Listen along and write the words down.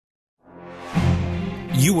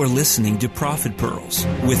You are listening to Prophet Pearls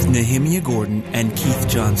with Nehemiah Gordon and Keith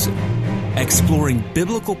Johnson, exploring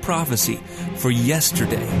biblical prophecy for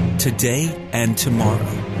yesterday, today, and tomorrow.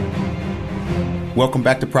 Welcome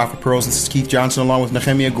back to Prophet Pearls. This is Keith Johnson along with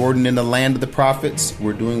Nehemiah Gordon in the land of the prophets.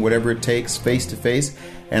 We're doing whatever it takes face to face.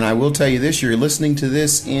 And I will tell you this, you're listening to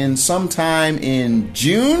this in sometime in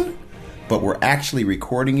June, but we're actually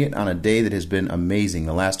recording it on a day that has been amazing,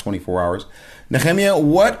 the last 24 hours. Nehemiah,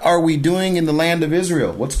 what are we doing in the land of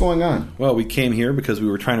Israel? What's going on? Well, we came here because we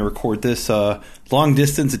were trying to record this long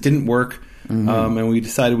distance. It didn't work, and we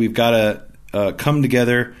decided we've got to come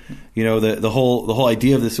together. You know, the whole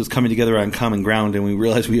idea of this was coming together on common ground, and we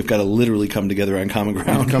realized we have got to literally come together on common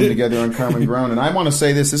ground. Come together on common ground. And I want to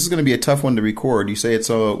say this is going to be a tough one to record. You say it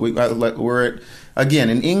so we're at, again,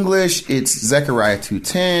 in English, it's Zechariah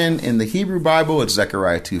 2:10. In the Hebrew Bible, it's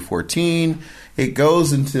Zechariah 2:14. It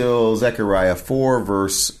goes until Zechariah 4,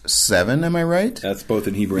 verse 7. Am I right? That's both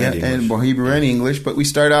in Hebrew and English. And Hebrew and English, but we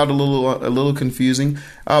start out a little confusing.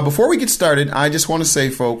 Before we get started, I just want to say,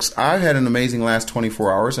 folks, I had an amazing last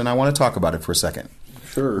 24 hours, and I want to talk about it for a second.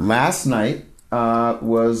 Sure. Last night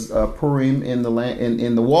was Purim in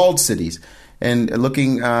the walled cities, and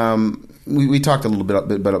looking. We talked a little bit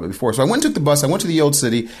about it before. So I went and took the bus. I went to the old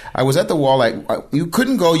city. I was at the wall. You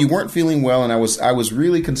couldn't go. You weren't feeling well, and I was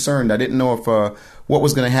really concerned. I didn't know if what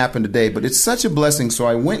was going to happen today. But it's such a blessing. So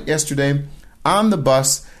I went yesterday on the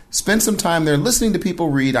bus, spent some time there listening to people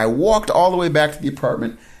read. I walked all the way back to the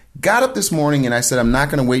apartment, got up this morning, and I said, I'm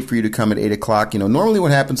not going to wait for you to come at 8 o'clock. You know, normally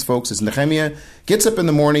what happens, folks, is Nehemiah gets up in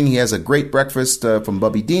the morning. He has a great breakfast from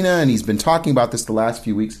Bubby Dina, and he's been talking about this the last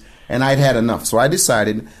few weeks, and I'd had enough. So I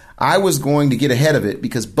decided I was going to get ahead of it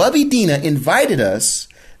because Bubby Dina invited us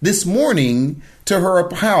this morning to her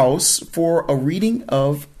house for a reading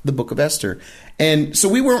of the book of Esther. And so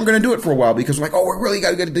we weren't going to do it for a while because we're like, oh, we really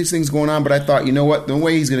got to get these things going on. But I thought, you know what? The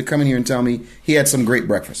way he's going to come in here and tell me he had some great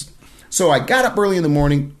breakfast. So I got up early in the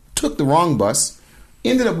morning, took the wrong bus,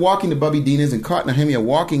 ended up walking to Bubby Dina's and caught Nehemiah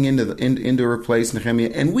walking into her place,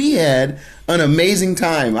 Nehemiah, and we had an amazing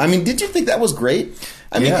time. I mean, did you think that was great?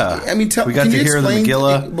 We got to hear the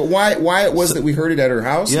Megillah. But why it was that we heard it at her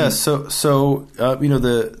house? Yes, so you know,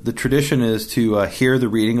 the tradition is to hear the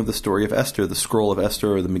reading of the story of Esther, the scroll of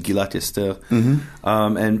Esther, or the Megillat Esther.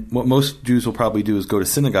 And what most Jews will probably do is go to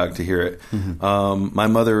synagogue to hear it. My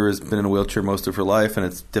mother has been in a wheelchair most of her life, and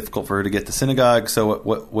it's difficult for her to get to synagogue. So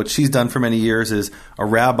what she's done for many years is a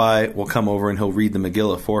rabbi will come over and he'll read the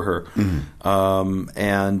Megillah for her.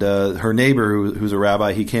 And her neighbor, who's a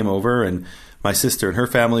rabbi, he came over, and my sister and her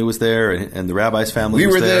family was there, and the rabbi's family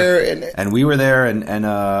was there. And we were there, and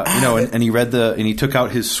you know, and he read and he took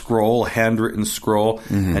out his scroll, handwritten scroll,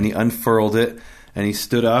 and he unfurled it, and he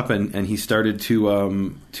stood up, and he started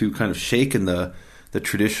to kind of shake in the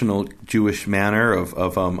traditional Jewish manner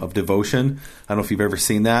of devotion. I don't know if you've ever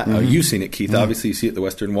seen that. You've seen it, Keith. Obviously, you see it at the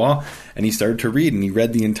Western Wall. And he started to read, and he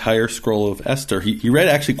read the entire scroll of Esther. He read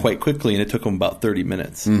actually quite quickly, and it took him about 30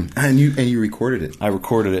 minutes. And you recorded it. I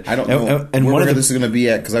recorded it. I don't know where this is going to be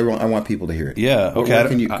at because I want people to hear it. Yeah.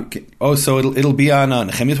 Okay. So it'll be on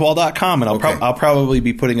nehemiahswall.com, and I'll probably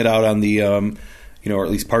be putting it out on the you know, or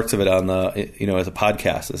at least parts of it on the, you know, as a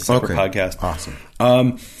podcast, as a separate podcast.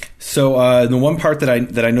 Awesome. So the one part that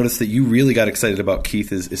I noticed that you really got excited about,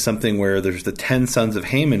 Keith, is something where there's the 10 sons of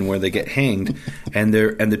Haman where they get hanged, and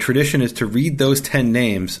the tradition is to read those 10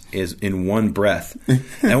 names is in one breath.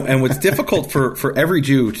 And what's difficult for every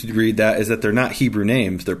Jew to read that is that they're not Hebrew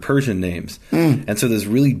names, they're Persian names. And so there's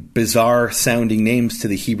really bizarre sounding names to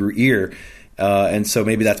the Hebrew ear. And so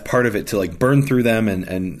maybe that's part of it, to like burn through them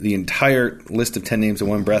and the entire list of 10 names in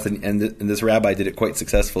one breath. And this rabbi did it quite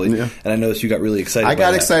successfully. Yeah. And I noticed you got really excited about that.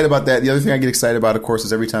 I got excited about that. The other thing I get excited about, of course,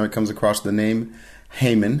 is every time it comes across the name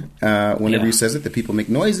Haman, whenever he says it, the people make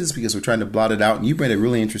noises because we're trying to blot it out. And you made a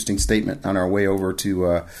really interesting statement on our way over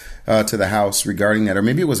to the house regarding that. Or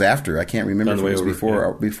maybe it was after. I can't remember if it was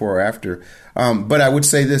before or after. But I would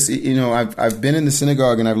say this, you know, I've been in the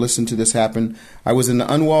synagogue and I've listened to this happen. I was in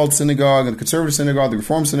the unwalled synagogue, and the conservative synagogue, the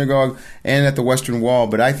Reformed synagogue, and at the Western Wall.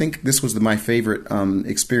 But I think this was my favorite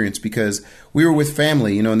experience because we were with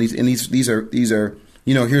family, you know, and these are.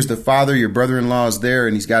 You know, here's the father, your brother-in-law is there,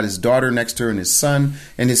 and he's got his daughter next to her and his son,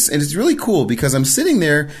 and it's really cool because I'm sitting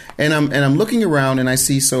there and I'm looking around and I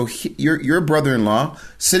see your brother-in-law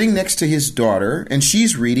sitting next to his daughter, and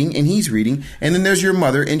she's reading and he's reading, and then there's your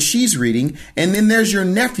mother and she's reading, and then there's your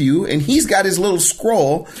nephew and he's got his little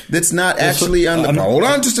scroll that's not actually on the. Hold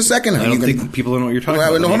on, just a second. I don't think people know what you're talking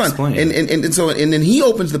about. No, hold on. And then he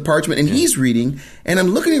opens the parchment and he's reading, and I'm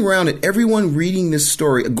looking around at everyone reading this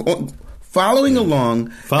story. following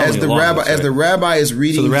along as the rabbi is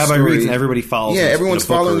reading. So the rabbi story. reads and everybody follows. Yeah, everyone's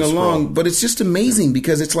following along, but it's just amazing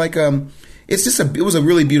because it's like it was a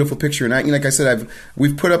really beautiful picture, and like I said,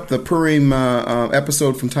 we've put up the Purim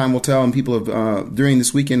episode from Time Will Tell, and people have during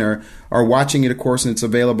this weekend are watching it, of course, and it's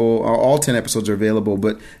available. All 10 episodes are available,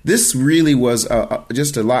 but this really was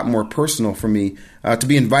just a lot more personal for me to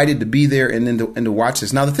be invited to be there and then to watch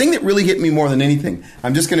this. Now, the thing that really hit me more than anything,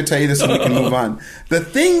 I'm just going to tell you this, and we can move on. The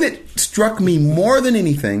thing that struck me more than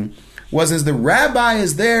anything was as the rabbi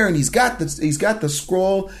is there and he's got the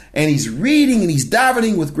scroll and he's reading and he's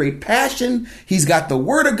davening with great passion. He's got the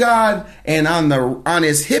word of God, and on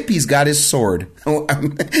his hip he's got his sword.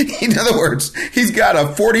 In other words, he's got a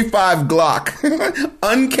 45 Glock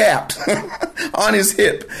uncapped on his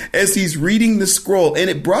hip as he's reading the scroll, and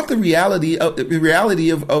it brought the reality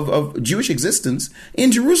of Jewish existence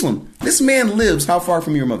in Jerusalem. This man lives how far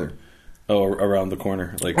from your mother? Oh, around the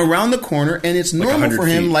corner. Around the corner, and it's normal for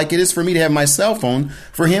him, feet. like it is for me to have my cell phone,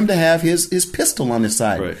 for him to have his pistol on his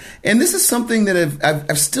side. Right. And this is something that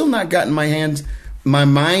I've still not gotten my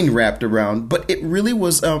mind wrapped around, but it really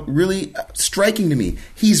was really striking to me.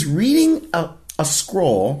 He's reading a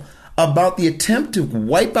scroll about the attempt to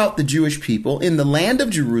wipe out the Jewish people in the land of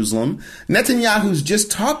Jerusalem. Netanyahu's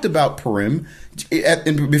just talked about Purim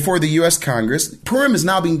before the U.S. Congress. Purim is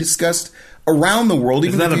now being discussed around the world.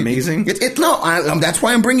 Isn't that amazing? That's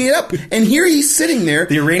why I'm bringing it up. And here he's sitting there.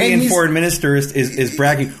 The Iranian foreign minister is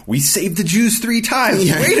bragging, we saved the Jews 3 times.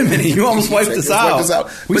 Yeah. Wait a minute, you almost wiped us out.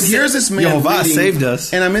 But here's this man Yehovah saved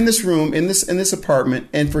us. And I'm in this room, in this apartment,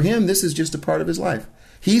 and for him, this is just a part of his life.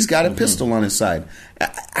 He's got a pistol on his side.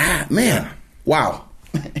 Man, wow.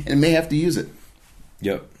 And may have to use it.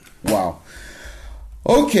 Yep. Wow.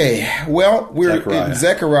 Okay, well, we're in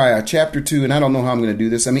Zechariah chapter 2, and I don't know how I'm going to do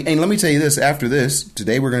this. And let me tell you this, after this,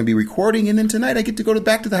 today we're going to be recording, and then tonight I get to go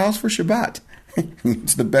back to the house for Shabbat.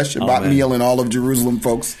 It's the best Shabbat meal in all of Jerusalem,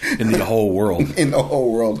 folks. In the whole world. In the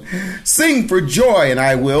whole world. Sing for joy, and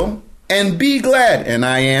I will, and be glad, and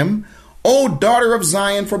I am. O daughter of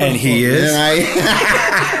Zion, for and he is.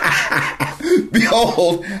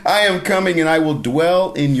 Behold, I am coming, and I will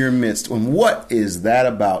dwell in your midst. And what is that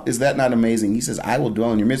about? Is that not amazing? He says, I will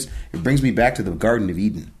dwell in your midst. It brings me back to the Garden of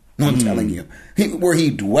Eden. I'm telling you. Where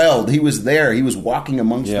he dwelled. He was there. He was walking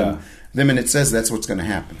amongst them, and it says that's what's going to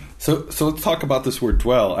happen. So let's talk about this word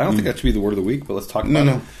dwell. I don't think that should be the word of the week, but let's talk about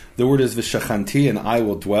it. The word is v'shachanti, and I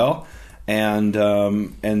will dwell. And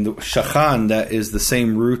the shachan, that is the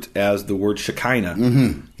same root as the word shekinah.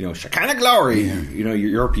 Mm-hmm. Shekinah glory. Yeah.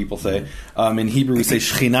 Your people say. In Hebrew, we say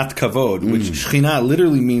shechinat kavod, which shechinah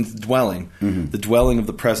literally means dwelling, the dwelling of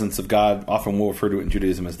the presence of God. Often we'll refer to it in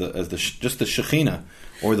Judaism as just the shekhinah.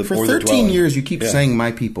 For 13 years, you keep saying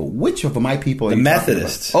my people. Which of my people are you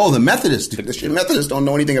Methodists. Talking about? Oh, the Methodists. The Methodists don't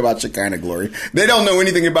know anything about Shekinah glory. They don't know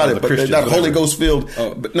anything about it, but that Holy Ghost filled.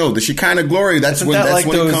 Oh. But no, the Shekinah glory, that's when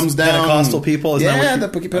it comes down. Pentecostal people? Isn't I'm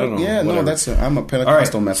a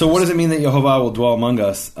Pentecostal Methodist. So what does it mean that Yehovah will dwell among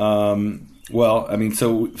us? So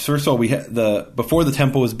first of all, we had before the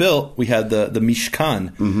temple was built, we had the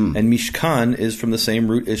Mishkan, and Mishkan is from the same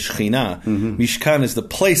root as Shekhinah. Mishkan is the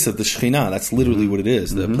place of the Shekhinah. That's literally what it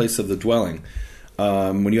is, the place of the dwelling.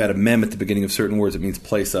 When you add a mem at the beginning of certain words, it means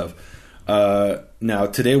place of. Now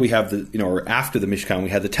today we have or after the Mishkan, we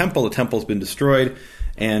had the temple. The temple's been destroyed,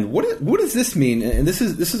 and what does this mean? And this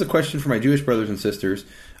is a question for my Jewish brothers and sisters,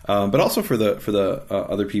 but also for the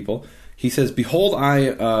other people. He says, behold,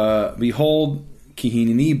 kihinini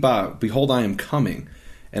ba, behold, I am coming,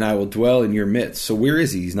 and I will dwell in your midst. So where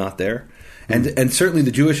is he? He's not there. And certainly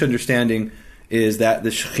the Jewish understanding is that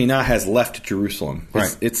the Shekinah has left Jerusalem.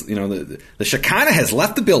 Right. The Shekinah has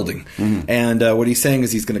left the building. And what he's saying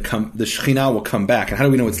is he's going to come, the Shekinah will come back. And how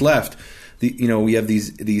do we know it's left? We have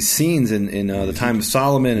these scenes in the time of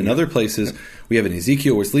Solomon and other places. We have in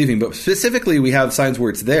Ezekiel where it's leaving, but specifically we have signs where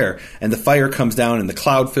it's there, and the fire comes down and the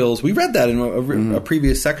cloud fills. We read that in a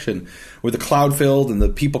previous section where the cloud filled and the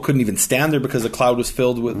people couldn't even stand there because the cloud was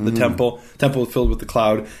filled with the temple. Temple was filled with the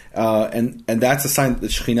cloud, and that's a sign that the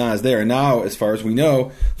Shekinah is there. And now, as far as we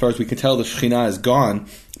know, as far as we can tell, the Shekinah is gone.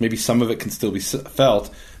 Maybe some of it can still be felt,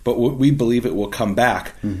 but we believe it will come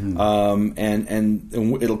back, and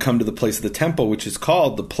it'll come to the place of the temple, which is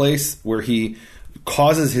called the place where he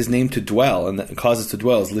causes his name to dwell, and that causes to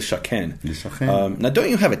dwell is Lishaken. Now,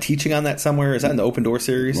 don't you have a teaching on that somewhere? Is that in the Open Door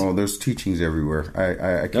series? Well, there's teachings everywhere.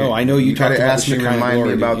 I can't. No, I know you try to ask me, remind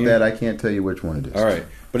me about that. You? I can't tell you which one it is. All right,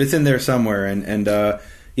 but it's in there somewhere, and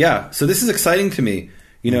so this is exciting to me.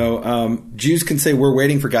 Jews can say we're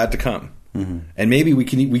waiting for God to come. And maybe we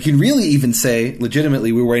can really even say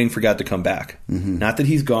legitimately we're waiting for God to come back. Not that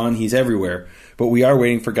he's gone, he's everywhere, but we are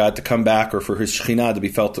waiting for God to come back, or for His Shekhinah to be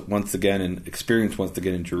felt once again and experienced once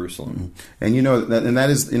again in Jerusalem. And that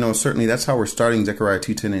is certainly that's how we're starting Zechariah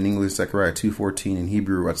 2:10 in English, Zechariah 2:14 in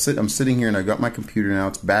Hebrew. I'm sitting here and I got my computer now.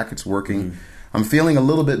 It's back. It's working. I'm feeling a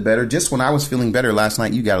little bit better. Just when I was feeling better last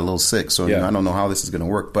night, you got a little sick. So I don't know how this is going to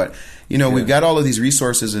work. But we've got all of these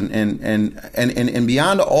resources, and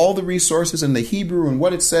beyond all the resources in the Hebrew and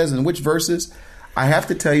what it says and which verses, I have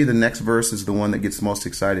to tell you the next verse is the one that gets most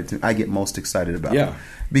excited. I get most excited about. Yeah.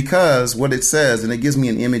 Because what it says, and it gives me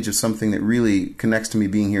an image of something that really connects to me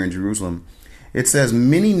being here in Jerusalem. It says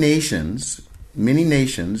many nations, and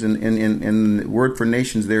the word for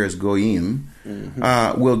nations there is goyim,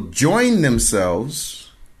 will join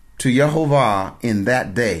themselves to Yehovah in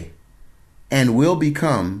that day and will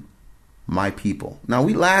become my people. Now,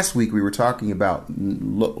 last week we were talking about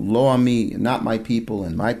lo ami, not my people,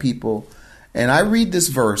 and my people. And I read this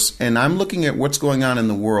verse and I'm looking at what's going on in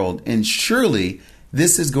the world, and surely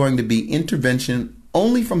this is going to be intervention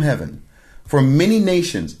only from heaven for many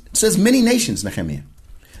nations. It says many nations, Nehemiah.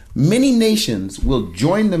 Many nations will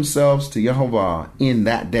join themselves to Yehovah in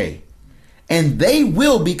that day, and they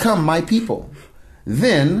will become my people.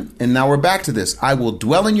 Then, and now we're back to this, I will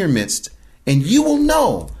dwell in your midst, and you will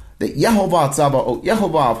know that Yehovah Tzabaoth,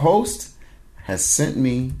 Yehovah of hosts, has sent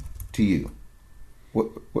me to you.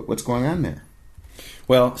 What's going on there?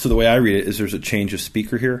 Well, so the way I read it is there's a change of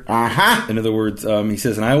speaker here. In other words, he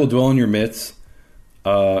says, and I will dwell in your midst,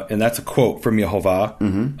 and that's a quote from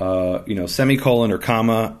Yehovah, semicolon or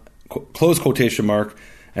comma, close quotation mark,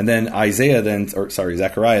 and then Zechariah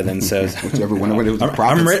then says, whichever one of the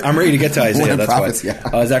prophets. I'm ready to get to Isaiah. That's prophets, why.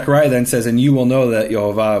 Yeah. Zechariah then says, and you will know that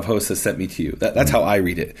Yehovah of hosts has sent me to you. That's how I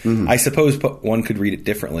read it. I suppose one could read it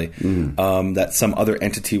differently, that some other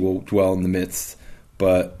entity will dwell in the midst.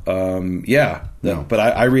 But but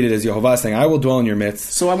I read it as Yehovah saying, "I will dwell in your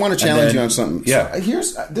midst." So I want to challenge you on something. Yeah,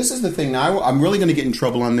 so this is the thing. Now I'm really going to get in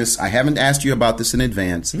trouble on this. I haven't asked you about this in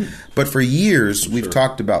advance, but for years we've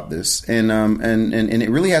talked about this, and it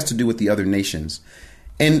really has to do with the other nations.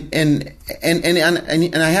 And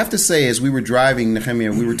I have to say, as we were driving,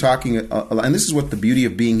 Nehemiah, we were talking a lot, and this is what the beauty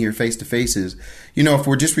of being here face to face is. If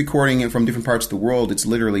we're just recording it from different parts of the world, it's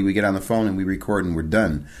literally we get on the phone and we record and we're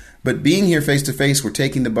done. But being here face to face, we're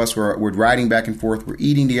taking the bus, we're riding back and forth, we're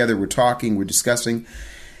eating together, we're talking, we're discussing,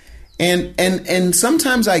 and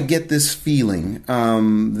sometimes I get this feeling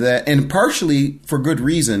that, and partially for good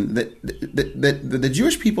reason, that the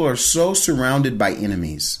Jewish people are so surrounded by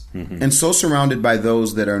enemies and so surrounded by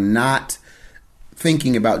those that are not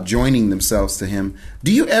thinking about joining themselves to Him.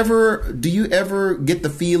 Do you ever get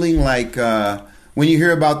the feeling like when you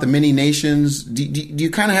hear about the many nations, do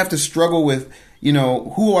you kind of have to struggle with?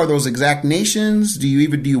 Who are those exact nations? Do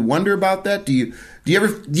you wonder about that? Do you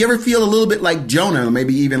ever feel a little bit like Jonah,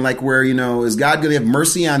 maybe even like where, is God going to have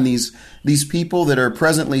mercy on these people that are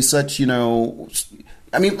presently such, I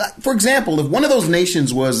mean, for example, if one of those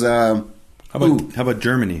nations was, how about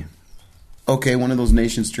Germany? Okay. One of those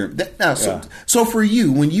nations, Germany. So for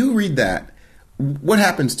you, when you read that, what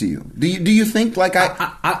happens to you? Do you think like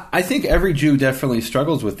I think every Jew definitely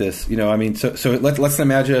struggles with this. So let's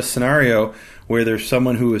imagine a scenario where there's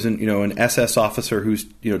someone who is an SS officer who's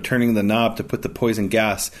turning the knob to put the poison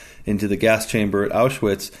gas into the gas chamber at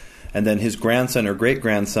Auschwitz, and then his grandson or great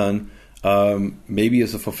grandson maybe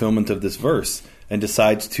is a fulfillment of this verse and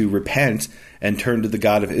decides to repent and turn to the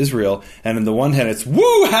God of Israel. And on the one hand, it's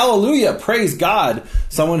woo, hallelujah, praise God,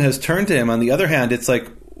 someone has turned to Him. On the other hand, it's like,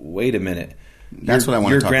 wait a minute. That's what I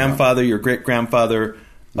want to talk about. Your grandfather, your great-grandfather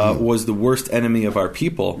was the worst enemy of our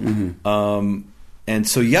people. And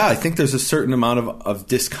so, I think there's a certain amount of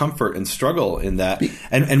discomfort and struggle in that.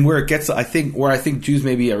 And where it gets, I think Jews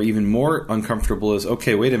maybe are even more uncomfortable is,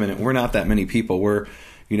 okay, wait a minute, we're not that many people. We're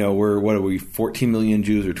what are we, 14 million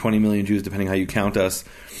Jews or 20 million Jews, depending how you count us.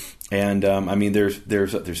 And there's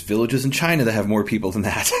villages in China that have more people than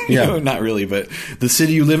that. Not really, but the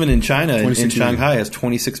city you live in China, in Shanghai, has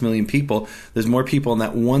 26 million people. There's more people in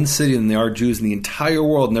that one city than there are Jews in the entire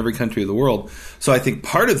world, in every country of the world. So I think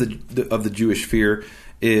part of the Jewish fear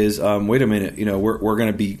is, wait a minute, we're going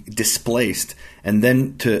to be displaced, and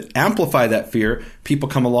then to amplify that fear, people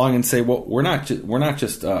come along and say, well, we're not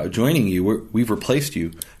just joining you, we've replaced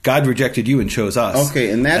you. God rejected you and chose us. Okay,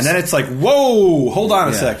 and then it's like, whoa, hold on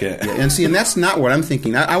a second. Yeah. And that's not what I'm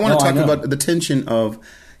thinking. I want to talk about the tension of.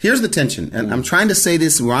 Here's the tension, and I'm trying to say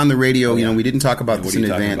this. We're on the radio. We didn't talk about this in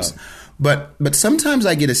advance. But sometimes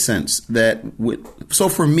I get a sense that. So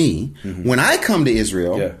for me, when I come to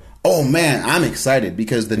Israel. Oh man, I'm excited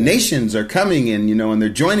because the nations are coming in, and they're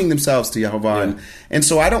joining themselves to Yehovah, and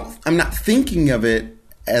so I'm not thinking of it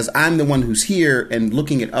as I'm the one who's here and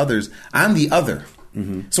looking at others, I'm the other.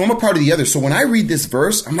 So I'm a part of the other. So when I read this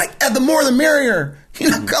verse, I'm like, the more the merrier.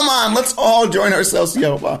 Come on, let's all join ourselves to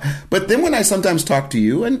Yehovah. But then when I sometimes talk to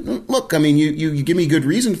you, and look, I mean, you give me good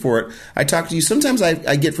reason for it. I talk to you. Sometimes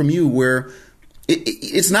I get from you where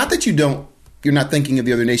it's not that you're not thinking of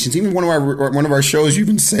the other nations. Even one of our shows, you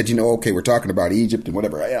even said, okay, we're talking about Egypt and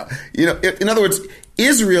whatever. In other words,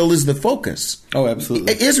 Israel is the focus. Oh,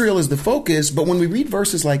 absolutely. Israel is the focus. But when we read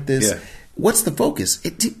verses like this, what's the focus?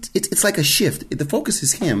 It's like a shift. The focus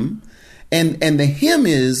is him. And the him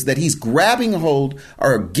is that he's grabbing a hold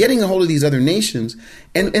or getting a hold of these other nations.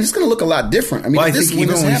 And it's going to look a lot different. I mean, I think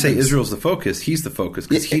even when you say Israel's the focus, he's the focus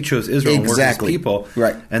because he chose Israel and we're his people.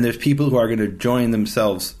 Right. And there's people who are going to join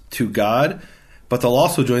themselves to God, but they'll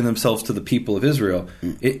also join themselves to the people of Israel.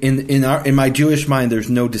 In my Jewish mind, there's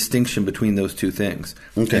no distinction between those two things.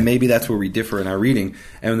 Okay. And maybe that's where we differ in our reading.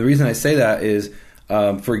 And the reason I say that is,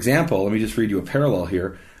 for example, let me just read you a parallel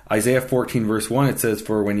here. Isaiah 14 verse 1, it says,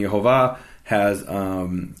 "For when Yehovah has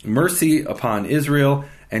mercy upon Israel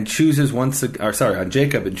and chooses on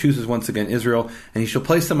Jacob and chooses once again Israel, and he shall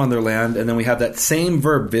place them on their land." And then we have that same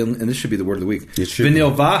verb, and this should be the word of the week.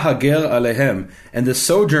 V'nilva hager alehem, and the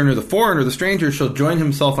sojourner, the foreigner, the stranger shall join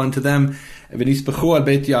himself unto them. V'nispechu al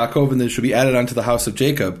beit Yaakov, and then shall be added unto the house of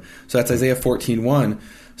Jacob. So that's Isaiah 14:1.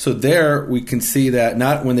 So there we can see that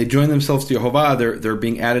not when they join themselves to Yehovah, they're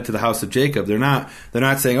being added to the house of Jacob. They're not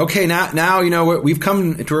saying, okay, now we've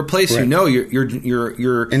come to replace you. No,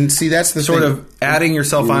 you're and see that's the sort thing. of adding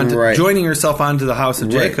yourself onto joining yourself onto the house of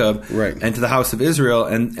Jacob and to the house of Israel,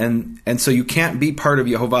 and so you can't be part of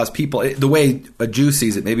Yehovah's people the way a Jew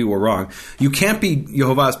sees it. Maybe we're wrong. You can't be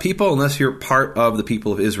Yehovah's people unless you're part of the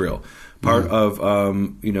people of Israel, part of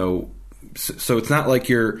So it's not like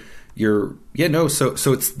so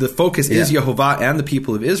it's the focus is Yehovah and the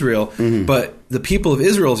people of Israel, but the people of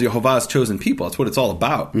Israel is Yehovah's chosen people. That's what it's all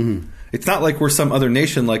about. It's not like we're some other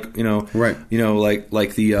nation like the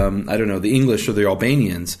the English or the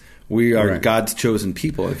Albanians. We are God's chosen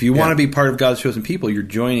people. If you want to be part of God's chosen people, you're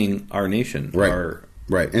joining our nation.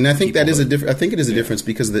 Right. And I think that is a difference. I think it is a difference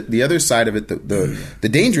because the other side of it, the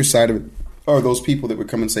dangerous side of it, are those people that would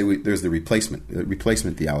come and say there's the replacement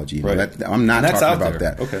theology. I'm not talking about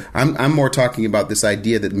that. Okay. I'm more talking about this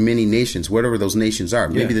idea that many nations, whatever those nations are,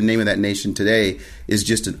 maybe the name of that nation today is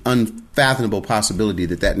just an unfathomable possibility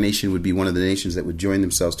that nation would be one of the nations that would join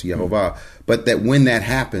themselves to Yehovah. But that when that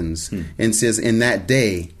happens, and says in that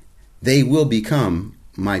day, they will become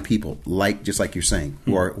my people, just like you're saying,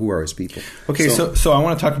 who are his people. Okay, so I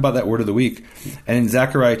want to talk about that word of the week. And in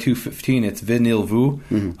Zechariah 2:15, it's vinilvu,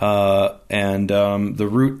 and the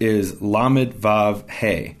root is lamed vav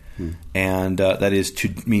he, and that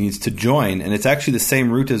means to join. And it's actually the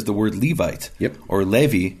same root as the word Levite, or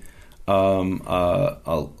Levi, who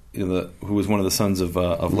was one of the sons of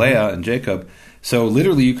Leah and Jacob. So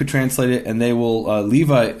literally, you could translate it, and they will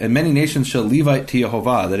Levite, and many nations shall Levite to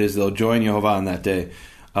Yehovah. That is, they'll join Yehovah on that day.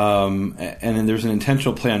 And then there's an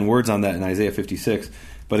intentional play on words on that in Isaiah 56.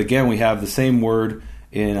 But again, we have the same word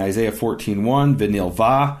in Isaiah 14:1,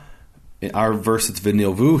 vinilva. In our verse, it's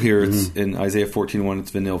vinilvu. Here, it's in Isaiah 14:1, it's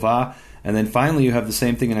vinilva. And then finally, you have the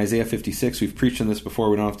same thing in Isaiah 56. We've preached on this before.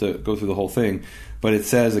 We don't have to go through the whole thing. But it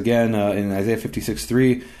says, again, in Isaiah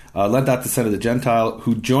 56:3, let that descend of the Gentile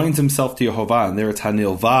who joins himself to Yehovah. And there it's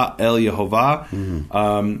Hanilva El Yehovah.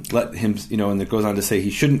 Let him, and it goes on to say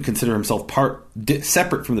he shouldn't consider himself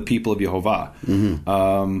separate from the people of Yehovah.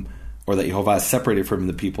 Or that Yehovah is separated from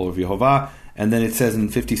the people of Yehovah. And then it says in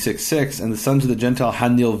 56:6, and the sons of the Gentile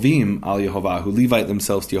Hanilvim al Yehovah, who Levite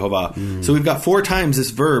themselves to Yehovah. So we've got 4 times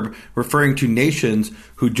this verb referring to nations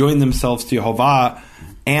who join themselves to Yehovah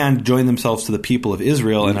and join themselves to the people of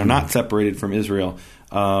Israel and are not separated from Israel.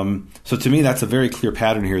 So to me, that's a very clear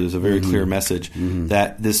pattern here. There's a very clear message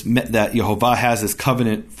that that Yehovah has this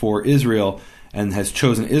covenant for Israel and has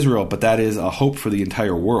chosen Israel, but that is a hope for the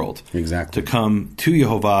entire world. Exactly. To come to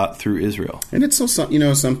Yehovah through Israel. And it's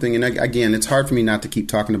something, and again, it's hard for me not to keep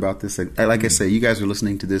talking about this. Like I say, you guys are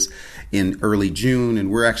listening to this in early June, and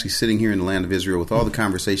we're actually sitting here in the land of Israel with all the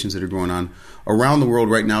conversations that are going on around the world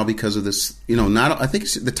right now because of this. I think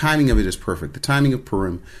the timing of it is perfect. The timing of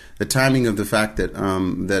Purim, the timing of the fact that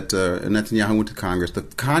Netanyahu went to Congress, the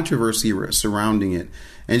controversy surrounding it,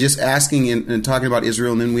 and just asking and talking about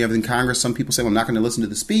Israel. And then we have in Congress some people saying, I'm not going to listen to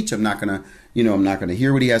the speech. I'm not going to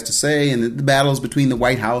hear what he has to say. And the battles between the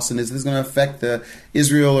White House and is this going to affect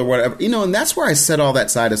Israel or whatever? And that's where I set all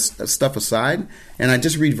that side of stuff aside. And I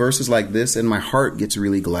just read verses like this and my heart gets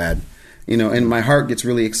really glad. and my heart gets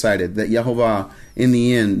really excited that Yehovah, in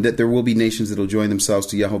the end, that there will be nations that will join themselves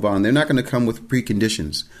to Yehovah, and they're not going to come with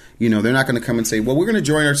preconditions. They're not going to come and say, well, we're going to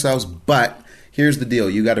join ourselves, but here's the deal.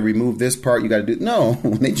 You got to remove this part. You got to do... No,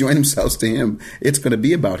 when they join themselves to him, it's going to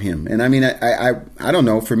be about him. And I mean, I don't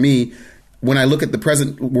know. For me, when I look at the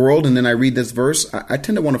present world and then I read this verse, I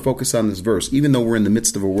tend to want to focus on this verse, even though we're in the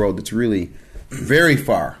midst of a world that's really very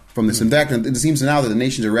far from this. In fact, it seems now that the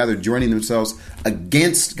nations are rather joining themselves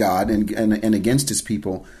against God and against his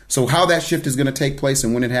people. So how that shift is going to take place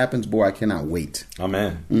and when it happens, boy, I cannot wait.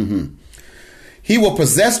 Amen. Mm-hmm. He will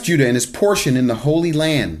possess Judah and his portion in the Holy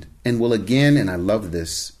Land and will again, and I love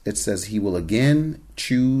this, it says he will again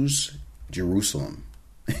choose Jerusalem.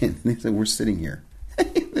 And we're sitting here.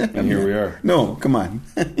 And here we are. No, come on.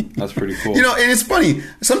 That's pretty cool. And it's funny.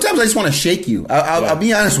 Sometimes I just want to shake you. I'll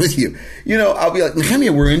be honest with you. I'll be like,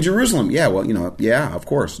 Nehemiah, we're in Jerusalem. Yeah, well, yeah, of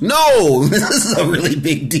course. No, this is a really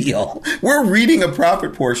big deal. We're reading a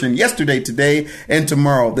prophet portion yesterday, today, and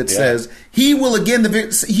tomorrow that says he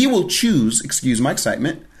will choose, excuse my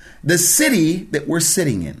excitement, the city that we're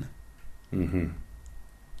sitting in. Mm-hmm.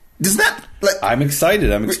 Does that... I'm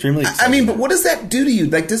excited. I'm extremely excited. I mean, but what does that do to you?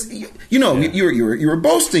 Like this, you were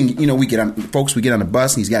boasting. We get on a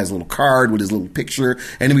bus and he's got his little card with his little picture,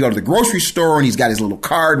 and then we go to the grocery store and he's got his little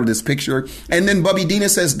card with his picture, and then Bubby Dina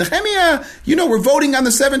says, Nehemiah, we're voting on the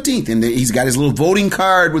 17th, and he's got his little voting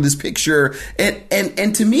card with his picture,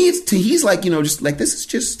 and to me, he's like, just like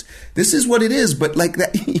this is what it is, but like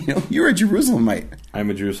that, you're a Jerusalemite. I'm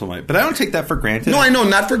a Jerusalemite, but I don't take that for granted. No, I know,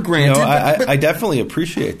 not for granted. I definitely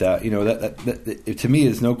appreciate that. That to me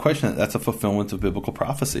is no question that that's a fulfillment of biblical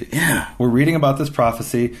prophecy. Yeah, we're reading about this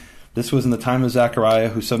prophecy. This was in the time of Zechariah,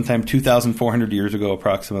 who sometime 2,400 years ago,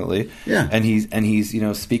 approximately. Yeah, and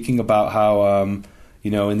he's speaking about how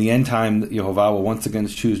in the end time Yehovah will once again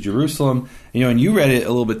choose Jerusalem. And you read it a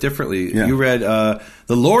little bit differently. Yeah. You read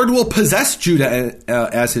the Lord will possess Judah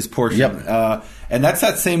as his portion. Yep. And that's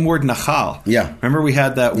that same word, nachal. Yeah. Remember we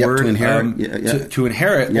had that word, to inherit. To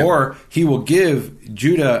inherit, yep. Or he will give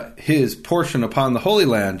Judah his portion upon the Holy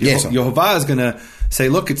Land. Yes. Yehovah is going to say,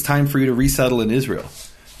 look, it's time for you to resettle in Israel.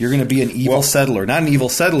 You're going to be an evil settler. Not an evil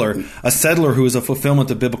settler, a settler who is a fulfillment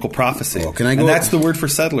of biblical prophecy. Well, can I go? And that's the word for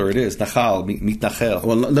settler. It is, nachal, mitnachel.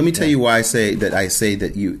 Well, let me tell you why I say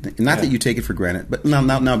that you, not that you take it for granted, but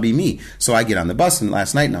now be me. So I get on the bus and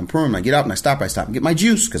last night and I'm Purim, I get out and I stop and get my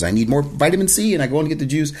juice because I need more vitamin C, and I go and get the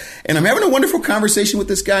juice. And I'm having a wonderful conversation with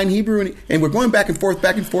this guy in Hebrew, and we're going back and forth.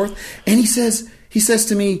 And he says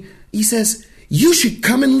to me, you should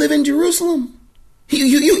come and live in Jerusalem.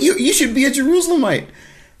 You should be a Jerusalemite.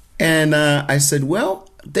 And I said, well,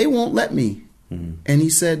 they won't let me. Mm-hmm. And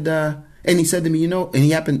he said to me, and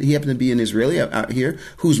he happened to be an Israeli out here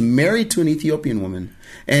who's married to an Ethiopian woman.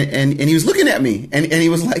 And he was looking at me and he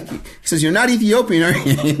was like, he says, you're not Ethiopian, are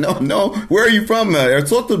you? No. Where are you from? I'm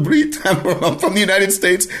from the United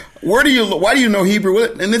States. Why do you know Hebrew?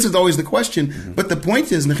 And this is always the question. Mm-hmm. But the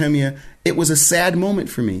point is, Nehemiah, it was a sad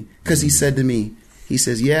moment for me because he said to me, he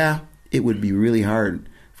says, yeah, it would be really hard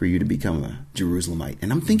for you to become a Jerusalemite.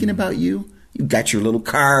 And I'm thinking about you. You got your little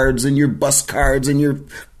cards and your bus cards and your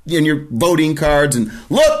voting cards. And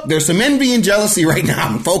look, there's some envy and jealousy right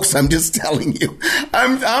now, folks. I'm just telling you.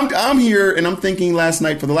 I'm here and I'm thinking last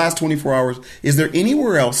night for the last 24 hours, is there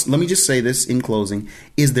anywhere else? Let me just say this in closing.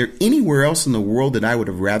 Is there anywhere else in the world that I would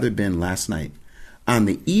have rather been last night on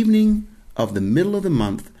the evening of the middle of the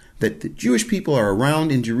month that the Jewish people are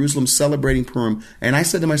around in Jerusalem celebrating Purim? And I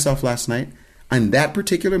said to myself last night, in that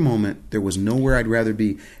particular moment, there was nowhere I'd rather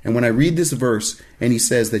be. And when I read this verse, and he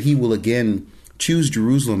says that he will again choose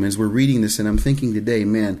Jerusalem, as we're reading this, and I'm thinking today,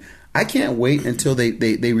 man, I can't wait until they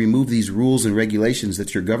remove these rules and regulations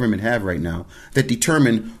that your government have right now that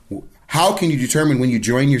determine how can you determine when you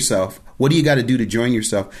join yourself. What do you got to do to join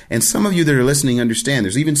yourself? And some of you that are listening understand.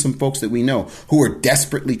 There's even some folks that we know who are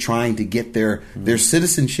desperately trying to get their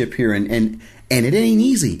citizenship here, and it ain't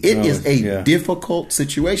easy. It is a difficult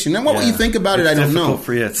situation. And what you think about it, I don't know.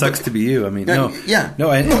 For you. It sucks to be you. I mean, no.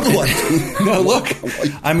 Look.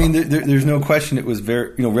 I mean, there's no question. It was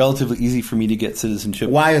very, relatively easy for me to get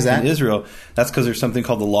citizenship. Why is that? In Israel? That's because there's something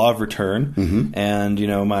called the law of return, and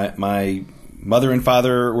my mother and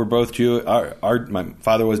father were both Jewish. My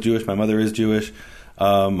father was Jewish. My mother is Jewish.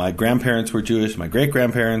 My grandparents were Jewish. My great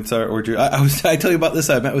grandparents were Jewish. I tell you about this.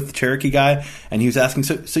 I met with the Cherokee guy, and he was asking,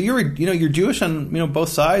 "So you're Jewish on both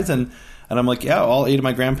sides?" And And I'm like, yeah, all 8 of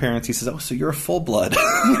my grandparents. He says, oh, so you're a full blood,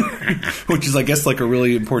 which is, I guess, like a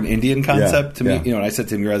really important Indian concept to me. You know, and I said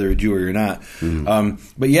to him, you're either a Jew or you're not.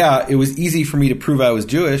 But yeah, it was easy for me to prove I was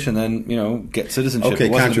Jewish and then, you know, get citizenship. Okay,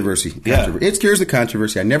 controversy. Here's the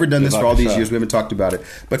controversy. I've never done this for all these years. We haven't talked about it.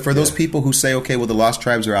 But for those people who say, okay, well, the lost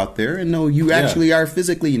tribes are out there, and no, you actually are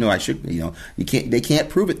physically, you know, they can't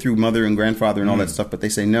prove it through mother and grandfather and all that stuff, but they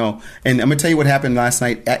say no. And I'm going to tell you what happened last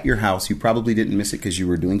night at your house. You probably didn't miss it because you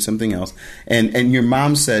were doing something else. And your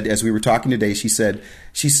mom said, as we were talking today, she said,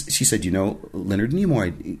 you know, Leonard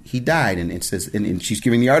Nimoy, he died, and it says, and she's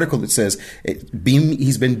giving the article that says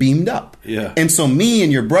he's been beamed up. Yeah. And so me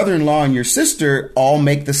and your brother-in-law and your sister all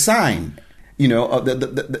make the sign. You know,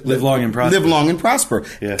 live long and prosper. Live long and prosper.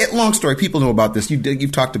 Yes. Long story. People know about this.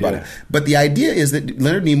 You've talked about it. But the idea is that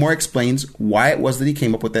Leonard Nimoy explains why it was that he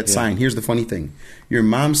came up with that sign. Here's the funny thing. Your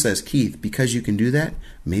mom says, Keith, because you can do that,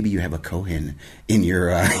 maybe you have a Kohen in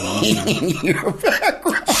your background.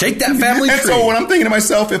 Shake that family tree. And so when I'm thinking to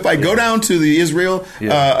myself, if I go down to the Israel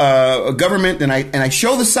government and I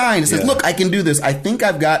show the sign, it says, look, I can do this. I think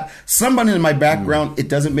I've got somebody in my background. It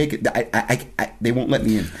doesn't make it. They won't let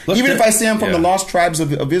me in. Look, even if I say I'm from the lost tribes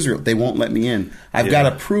of Israel, they won't let me in. I've got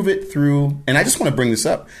to prove it through. And I just want to bring this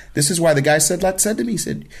up. This is why the guy said to me, he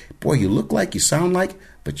said, boy, you look like, you sound like,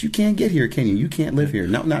 but you can't get here, can you? You can't live here.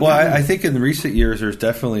 I think in the recent years, there's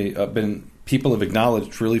definitely been people have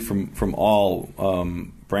acknowledged really from all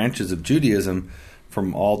branches of Judaism,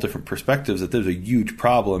 from all different perspectives, that there's a huge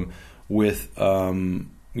problem with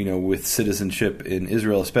with citizenship in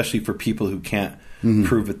Israel, especially for people who can't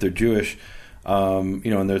prove that they're Jewish.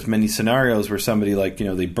 And there's many scenarios where somebody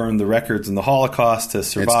they burned the records in the Holocaust to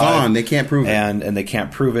survive. It's gone. They can't prove it. And they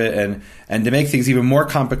can't prove it. And to make things even more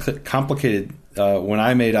complicated, when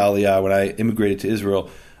I made Aliyah, when I immigrated to Israel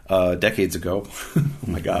decades ago, oh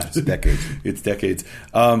my God, it's decades.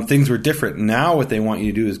 Things were different. Now what they want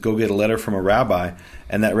you to do is go get a letter from a rabbi,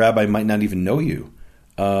 and that rabbi might not even know you.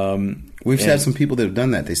 We've had some people that have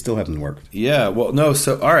done that. They still haven't worked. Yeah, well, no,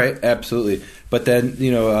 so, all right, absolutely. But then,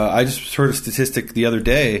 I just heard a statistic the other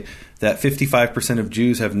day that 55% of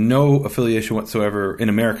Jews have no affiliation whatsoever in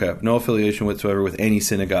America, no affiliation whatsoever with any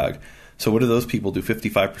synagogue. So what do those people do,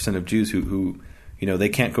 55% of Jews who they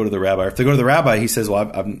can't go to the rabbi? If they go to the rabbi, he says,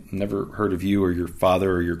 well, I've never heard of you or your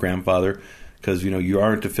father or your grandfather because, you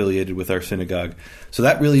aren't affiliated with our synagogue. So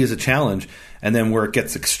that really is a challenge. And then where it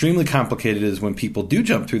gets extremely complicated is when people do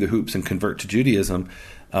jump through the hoops and convert to Judaism,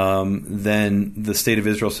 then the state of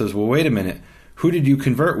Israel says, well, wait a minute. Who did you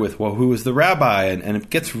convert with? Well, who was the rabbi? And it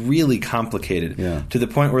gets really complicated to the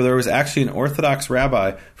point where there was actually an Orthodox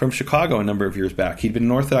rabbi from Chicago a number of years back. He'd been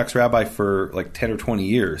an Orthodox rabbi for like 10 or 20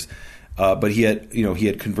 years, but he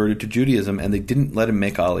had converted to Judaism, and they didn't let him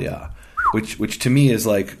make Aliyah, which to me is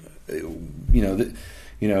like,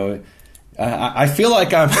 I feel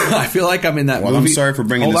like I'm in that movie. I'm sorry for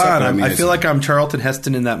bringing this up. I feel like I'm Charlton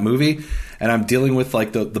Heston in that movie, and I'm dealing with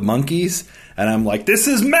like the monkeys, and I'm like, this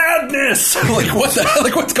is madness. Like, what the hell?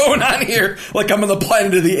 Like, what's going on here? Like, I'm on the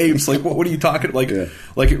planet of the apes. Like, what are you talking? Like,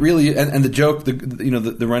 like it really. And the joke,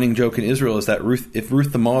 the running joke in Israel is that if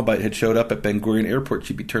Ruth the Moabite had showed up at Ben Gurion Airport,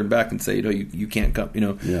 she'd be turned back and say, you can't come.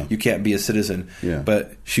 You can't be a citizen. Yeah.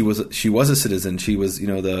 But she was a citizen. She was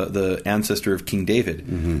the ancestor of King David.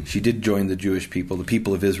 Mm-hmm. She did join the Jewish people, the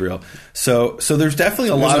people of Israel. So there's definitely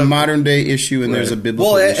a modern day issue, and there's a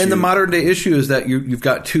biblical issue. And the modern day issue is that you've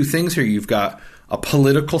got two things here. You've got a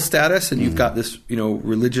political status, and you've got this,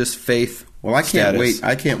 religious faith. Well, I can't wait.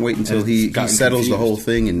 I can't wait until he settles the whole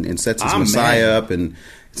thing and sets his Messiah up, and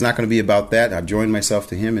it's not going to be about that. I've joined myself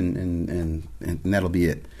to him, and that'll be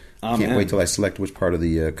it. Can't wait till I select which part of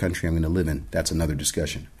the country I'm going to live in. That's another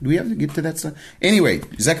discussion. Do we have to get to that stuff? Anyway,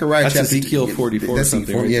 Zechariah that's chapter Ezekiel 44 or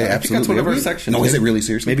something. Yeah, absolutely. I think that's one of our sections. No, is it really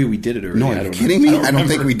seriously? Maybe we did it already. No, are you kidding me? I don't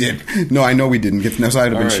think we did. No, I know we didn't. No, so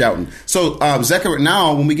I'd have been shouting. So Zechariah.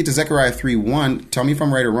 Now, when we get to Zechariah 3:1, tell me if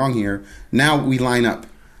I'm right or wrong here. Now we line up.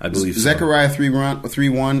 I believe so. Zechariah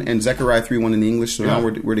 3:1 and Zechariah 3:1 in the English. So now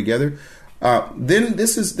we're together. Then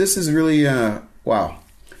this is really wow.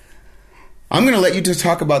 I'm going to let you just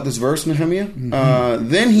talk about this verse, Nehemiah. Mm-hmm.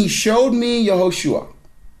 Then he showed me Yehoshua,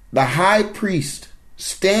 the high priest,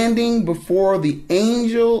 standing before the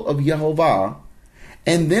angel of Yehovah.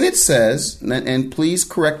 And then it says, and please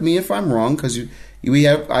correct me if I'm wrong, because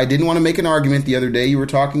I didn't want to make an argument the other day. You were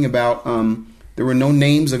talking about there were no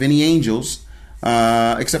names of any angels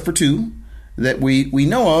except for two that we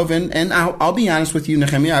know of. And I'll be honest with you,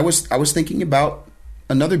 Nehemiah. I was thinking about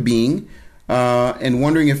another being. And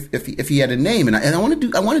wondering if he had a name, and I want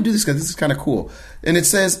to do this because this is kind of cool. And it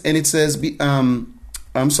says,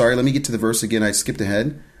 I'm sorry, let me get to the verse again. I skipped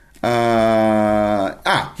ahead.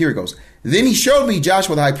 Here it goes. Then he showed me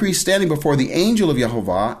Joshua the high priest standing before the angel of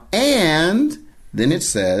Yehovah, and then it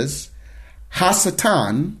says,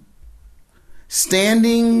 Hasatan,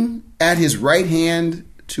 standing at his right hand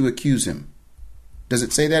to accuse him. Does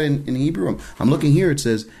it say that in Hebrew? I'm looking here. It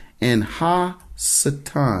says, and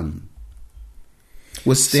Hasatan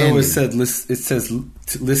was standing. So it says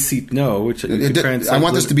lisitno, which I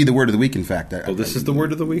want this to be the word of the week, in fact. This is the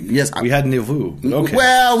word of the week? Yes. We had nevu. Okay.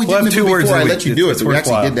 Well, we did nevu before. I let you do it, but we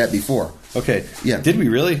actually did that before. Okay. Yeah. Did we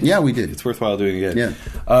really? Yeah, we did. It's worthwhile doing it again. Yeah.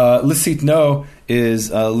 Lisitno is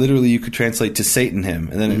literally, you could translate to Satan him.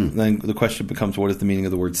 And then, then the question becomes, what is the meaning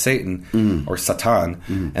of the word Satan or Satan?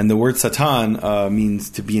 And the word Satan means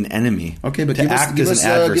to be an enemy. Okay, but to act as an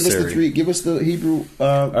adversary. Give us the Hebrew.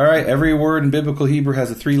 All right, every word in biblical Hebrew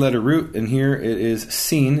has a 3-letter root, and here it is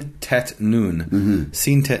sin tet nun.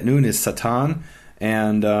 Sin tet nun is Satan,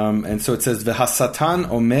 and so it says v'hasatan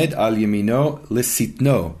omed al yamino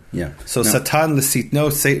lisitno. Yeah. So Satan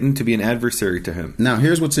lisitno, Satan to be an adversary to him. Now,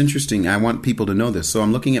 here's what's interesting. I want people to know this. So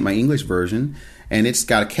I'm looking at my English version, and it's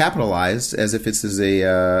got capitalized as if it's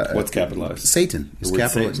a... What's capitalized? Satan. It's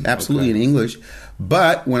capitalized. Satan. Absolutely in English.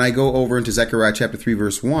 But when I go over into Zechariah chapter 3,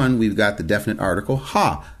 verse 1, we've got the definite article,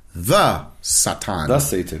 the Satan. The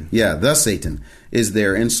Satan. Yeah, the Satan is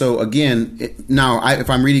there. And so, again, if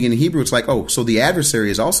I'm reading in Hebrew, it's like, so the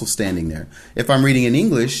adversary is also standing there. If I'm reading in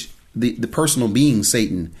English, the personal being,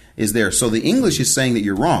 Satan, is there. So the English is saying that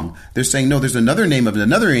you're wrong. They're saying, no, there's another name of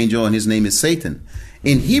another angel, and his name is Satan.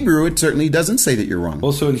 In Hebrew, it certainly doesn't say that you're wrong.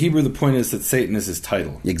 Well, so in Hebrew, the point is that Satan is his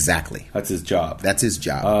title. Exactly. That's his job. That's his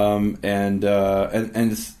job.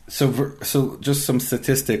 So just some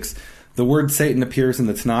statistics. The word Satan appears in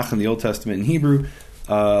the Tanakh in the Old Testament in Hebrew.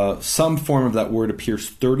 Some form of that word appears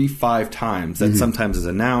 35 times. That sometimes is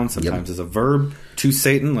a noun, sometimes is a verb. To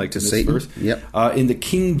Satan, like in this verse. Yep. In the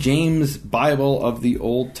King James Bible of the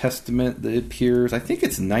Old Testament, it appears, I think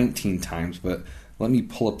it's 19 times, but let me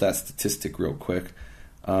pull up that statistic real quick.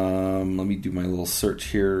 Let me do my little search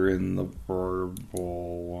here in the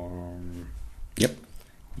Bible. Yep.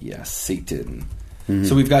 Yeah, Satan.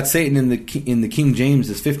 So we've got Satan in the King James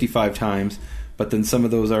is 55 times, but then some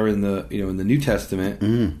of those are in the in the New Testament.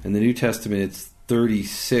 In the New Testament, it's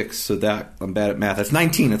 36. So that I'm bad at math. That's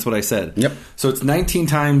 19. That's what I said. Yep. So it's 19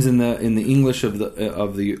 times in the English of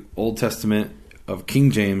the Old Testament of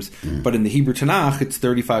King James, but in the Hebrew Tanakh, it's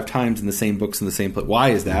 35 times in the same books in the same place.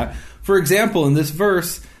 Why is that? For example, in this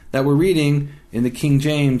verse that we're reading in the King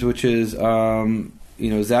James, which is Zechariah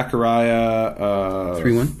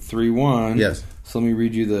 3:1. Yes. So let me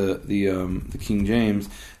read you the King James.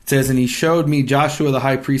 It says, and he showed me Joshua the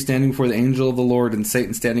high priest standing before the angel of the Lord, and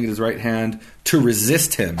Satan standing at his right hand to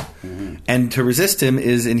resist him. And to resist him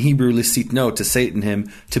is in Hebrew lisitno, to Satan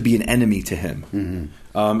him, to be an enemy to him.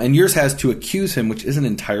 And yours has to accuse him, which isn't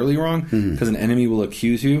entirely wrong, because an enemy will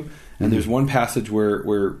accuse you. And there's one passage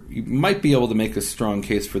where you might be able to make a strong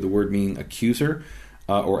case for the word meaning accuser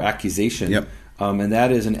or accusation. Yep. And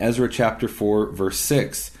that is in Ezra chapter 4, verse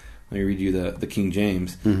 6. Let me read you the King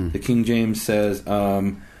James. The King James says,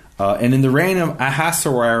 and in the reign of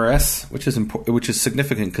Ahasuerus, which is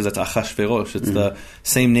significant because it's Achashverosh, it's the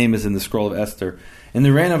same name as in the scroll of Esther. In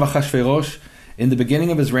the reign of Achashverosh, in the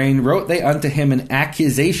beginning of his reign, wrote they unto him an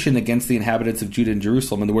accusation against the inhabitants of Judah and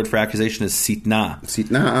Jerusalem. And the word for accusation is sitna.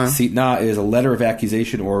 Sitna is a letter of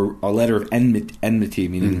accusation or a letter of enmity,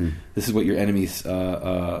 meaning this is what your enemies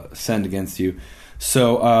send against you.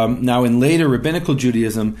 So now in later rabbinical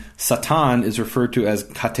Judaism, Satan is referred to as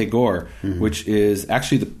kategor, which is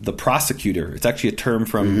actually the prosecutor. It's actually a term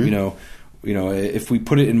from, if we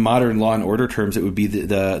put it in modern law and order terms, it would be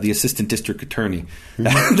the assistant district attorney.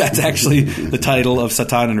 That's actually the title of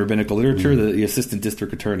Satan in rabbinical literature, the assistant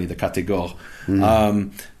district attorney, the kategor,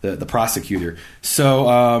 the prosecutor.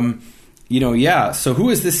 So... So who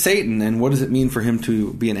is this Satan, and what does it mean for him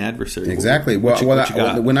to be an adversary? Exactly.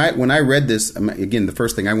 When I read this, again, the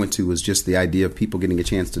first thing I went to was just the idea of people getting a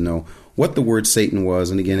chance to know what the word Satan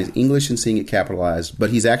was, and again, it's English and seeing it capitalized, but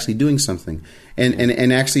he's actually doing something,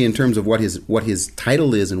 and actually in terms of what his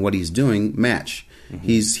title is and what he's doing match.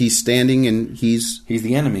 He's standing and he's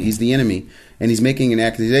the enemy. He's the enemy, and he's making an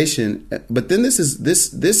accusation. But then this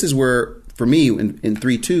is where. For me, in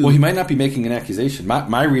 3:2... Well, he might not be making an accusation.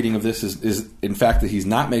 My reading of this is in fact that he's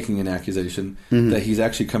not making an accusation, that he's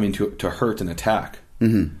actually coming to hurt and attack.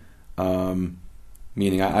 Meaning,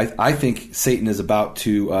 I think Satan is about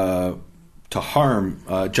to harm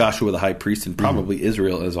Joshua the high priest and probably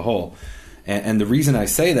Israel as a whole. And the reason I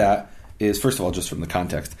say that is, first of all, just from the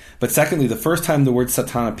context. But secondly, the first time the word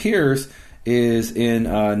Satan appears is in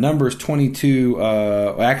Numbers 22.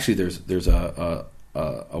 Actually, there's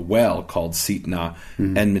a well called Sitna,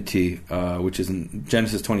 enmity, which is in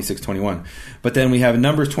Genesis 26:21. But then we have in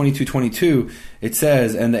Numbers 22:22. It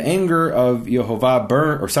says, "And the anger of the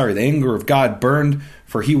anger of God burned,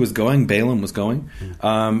 for he was going." Balaam was going,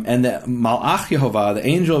 and the Malach Yehovah, the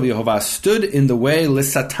angel of Yehovah, stood in the way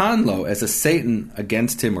lisatanlo, as a Satan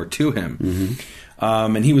against him or to him,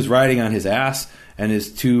 and he was riding on his ass, and his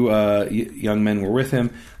two young men were with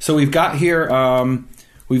him. So we've got here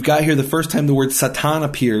the first time the word Satan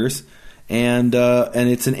appears, and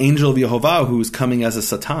it's an angel of Yehovah who's coming as a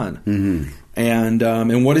Satan.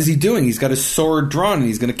 And what is he doing? He's got his sword drawn, and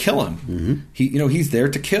he's going to kill him. He's there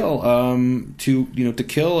to kill, to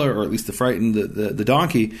kill, or at least to frighten the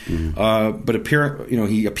donkey. But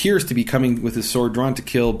he appears to be coming with his sword drawn to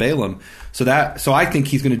kill Balaam. So I think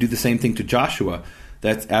he's going to do the same thing to Joshua.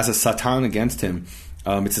 That's as a Satan against him.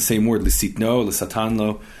 It's the same word, lisitno,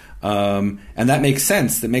 lisatanlo. And that makes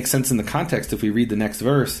sense. That makes sense in the context if we read the next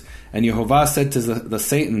verse. And Yehovah said to the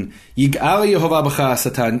Satan, "Yig'al Yehovah b'cha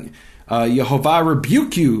Satan." Yehovah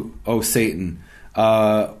rebuke you, O Satan.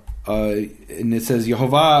 And it says,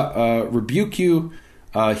 Yehovah rebuke you,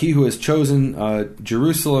 he who has chosen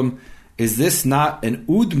Jerusalem. Is this not an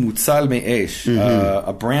ud mutzal me'esh,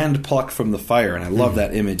 a brand plucked from the fire? And I love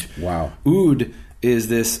that image. Wow. Ud is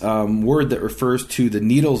this word that refers to the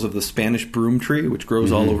needles of the Spanish broom tree, which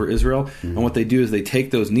grows all over Israel. And what they do is they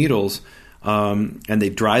take those needles and they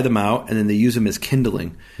dry them out, and then they use them as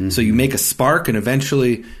kindling. So you make a spark, and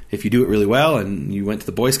eventually, if you do it really well, and you went to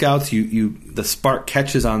the Boy Scouts, the spark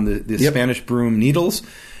catches on the Spanish broom needles,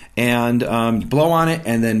 and you blow on it,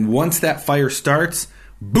 and then once that fire starts,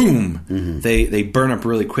 boom, they burn up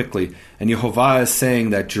really quickly. And Yehovah is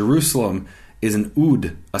saying that Jerusalem is an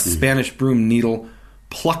oud, a Spanish broom needle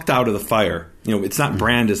plucked out of the fire. It's not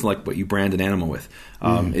brand as like what you brand an animal with.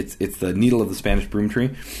 It's the needle of the Spanish broom tree.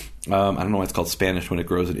 I don't know why it's called Spanish when it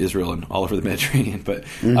grows in Israel and all over the Mediterranean, but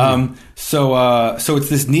so it's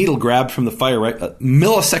this needle grabbed from the fire, right?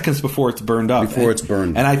 Milliseconds before it's burned up.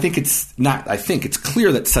 And I think it's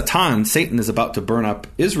clear that Satan is about to burn up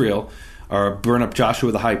Israel, or burn up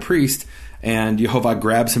Joshua the high priest, and Yehovah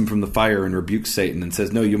grabs him from the fire and rebukes Satan and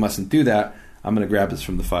says, "No, you mustn't do that. I'm going to grab this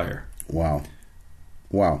from the fire." Wow.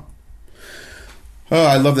 Oh,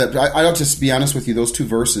 I love that. I'll just be honest with you. Those two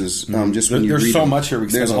verses, just when you read there's so much here. We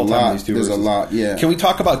can spend the whole time on these two verses. There's a lot, yeah. Can we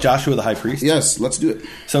talk about Joshua the high priest? Yes, let's do it.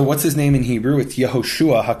 So what's his name in Hebrew? It's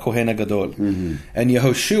Yehoshua HaKohen HaGadol. And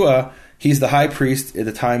Yehoshua, he's the high priest at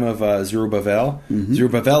the time of Zerubbabel.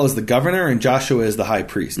 Zerubbabel is the governor, and Joshua is the high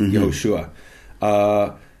priest, Yehoshua.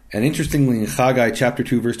 And interestingly, in Haggai chapter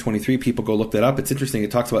 2, verse 23, people go look that up. It's interesting.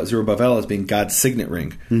 It talks about Zerubbabel as being God's signet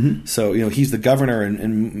ring. So, he's the governor,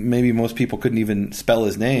 and maybe most people couldn't even spell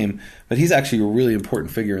his name, but he's actually a really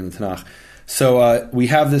important figure in the Tanakh. So we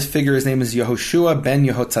have this figure. His name is Yehoshua ben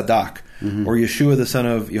Yehotzadak, or Yeshua the son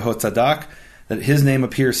of Yehotzadak. That his name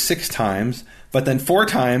appears 6 times, but then 4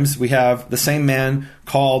 times we have the same man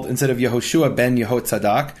called, instead of Yehoshua ben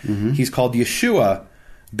Yehotzadak, he's called Yeshua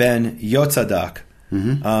ben Yotzadak.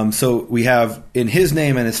 So we have in his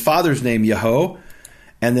name and his father's name Yeho,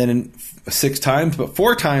 and then 6 times, but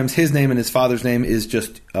 4 times his name and his father's name is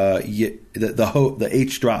just the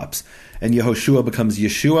H drops, and Yehoshua becomes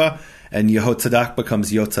Yeshua, and Yehotzadak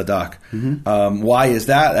becomes Yotzadak. Why is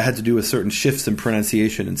that? That had to do with certain shifts in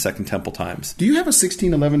pronunciation in Second Temple times. Do you have a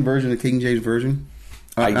 1611 version, the King James version?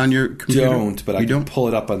 On your computer? Don't, but I can pull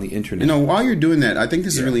it up on the internet. While you're doing that, I think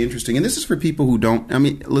this is really interesting. And this is for people who don't...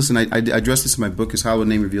 listen, I addressed this in my book, His Hallowed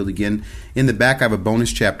Name Revealed Again. In the back, I have a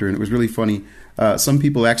bonus chapter, and it was really funny. Some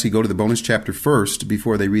people actually go to the bonus chapter first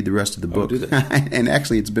before they read the rest of the book. And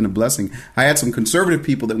actually, it's been a blessing. I had some conservative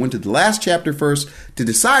people that went to the last chapter first to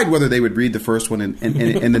decide whether they would read the first one. And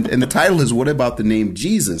the title is, What About the Name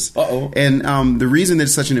Jesus? And the reason that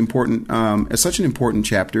it's such an important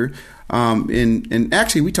chapter... and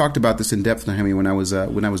actually, we talked about this in depth, Nehemiah, when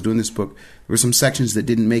I was doing this book. There were some sections that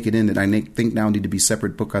didn't make it in that I think now need to be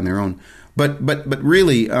separate book on their own. But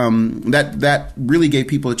really, that really gave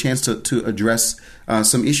people a chance to address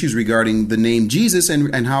some issues regarding the name Jesus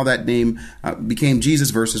and how that name became Jesus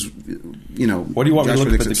versus What do you want me to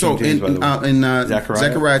look at the King James, by the way? In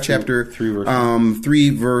Zechariah chapter 3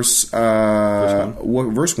 verse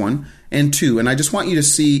 1 and 2, and I just want you to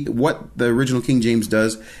see what the original King James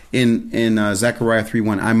does in Zechariah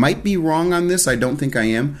 3:1. I might be wrong on this. I don't think I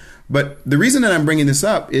am. But the reason that I'm bringing this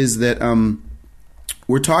up is that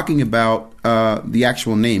we're talking about the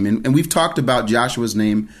actual name. And we've talked about Joshua's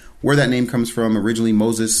name, where that name comes from. Originally,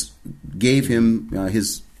 Moses gave him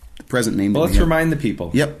his present name. Well, let's remind the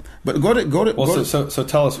people. Yep. But go to. So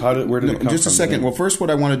tell us, where did it come from? Just a second. Well, first what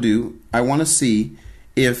I want to do, I want to see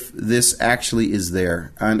if this actually is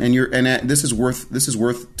there, and this is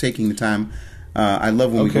worth taking the time. I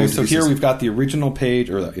love when we go. So here we've got the original page,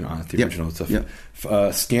 or not the original. It's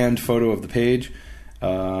a scanned photo of the page,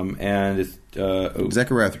 and it's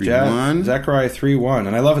Zechariah 3:1. Zechariah 3:1,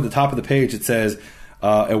 and I love at the top of the page it says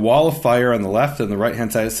a wall of fire on the left and the right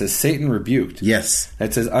hand side. It says Satan rebuked. Yes,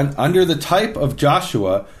 it says under the type of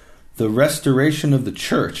Joshua, the restoration of the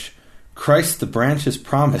church. Christ, the branch is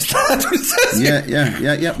promised. That's what it says.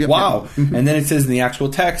 Yeah. Wow. And then it says in the actual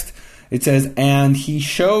text, it says, and he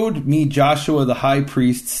showed me Joshua the high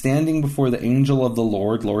priest standing before the angel of the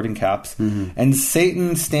Lord in caps, and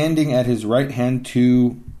Satan standing at his right hand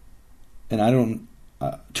to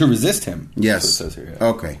resist him. Yes. That's what it says here.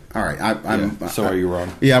 Okay. All right. So are you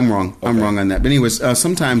wrong? Yeah, I'm wrong. Okay. I'm wrong on that. But anyways,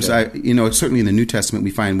 sometimes certainly in the New Testament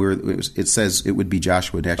we find where it says it would be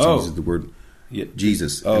Joshua. It actually uses the word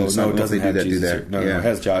Jesus. Oh, no, it doesn't have Jesus. No, it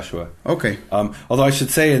has Joshua. Okay. Although I should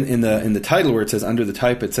say in the title where it says under the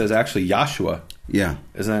type, it says actually Yahshua. Yeah.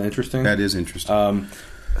 Isn't that interesting? That is interesting.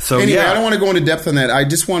 Anyway, I don't want to go into depth on that. I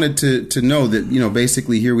just wanted to know that,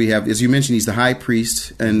 basically here we have, as you mentioned, he's the high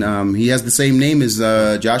priest, and he has the same name as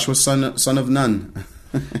Joshua, son of Nun.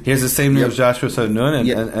 He has the same name as Joshua, son of Nun,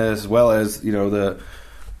 and as well as, the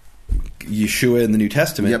Yeshua in the New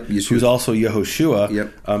Testament, who's also Yehoshua,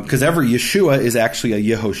 because every Yeshua is actually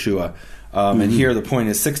a Yehoshua. And here the point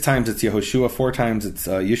is 6 times it's Yehoshua, 4 times it's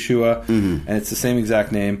Yeshua, and it's the same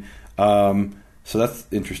exact name. So that's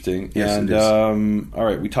interesting. Yes, and it is. All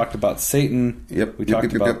right, we talked about Satan. We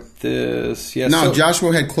talked about this. Yes. No,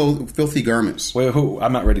 Joshua had filthy garments. Wait,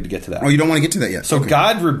 I'm not ready to get to that. Oh, you don't want to get to that yet? So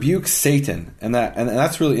God rebukes Satan, and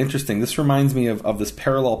that's really interesting. This reminds me of this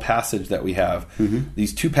parallel passage that we have.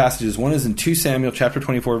 These 2 passages. One is in 2 Samuel chapter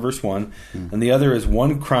 24 verse 1, and the other is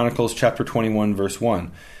 1 Chronicles chapter 21 verse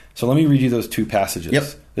 1. So let me read you those 2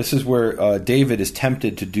 passages. This is where David is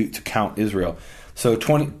tempted to count Israel. So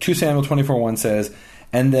 2 Samuel 24:1 says,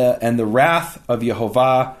 and the wrath of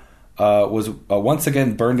Yehovah was once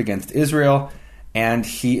again burned against Israel, and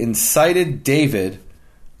he incited David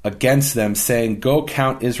against them, saying, "Go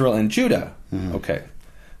count Israel and Judah." Okay,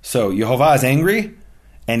 so Yehovah is angry,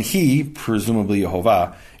 and he, presumably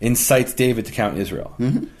Yehovah, incites David to count Israel.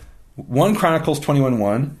 1 Chronicles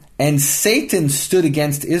 21:1, and Satan stood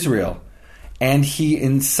against Israel, and he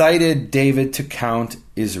incited David to count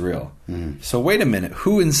Israel. So wait a minute,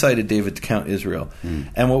 who incited David to count Israel?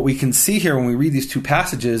 And what we can see here when we read these 2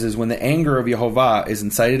 passages is when the anger of Yehovah is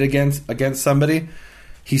incited against somebody,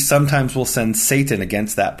 he sometimes will send Satan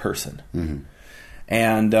against that person.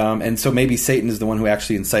 And so maybe Satan is the one who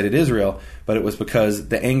actually incited Israel, but it was because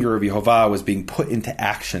the anger of Yehovah was being put into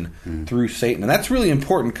action through Satan. And that's really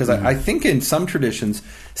important because I think in some traditions,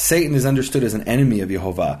 Satan is understood as an enemy of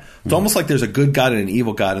Yehovah. It's almost like there's a good God and an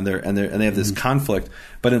evil God, and they have this conflict.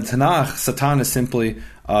 But in Tanakh, Satan is simply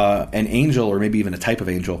an angel, or maybe even a type of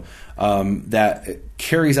angel, that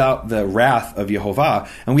carries out the wrath of Yehovah.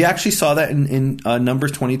 And we actually saw that in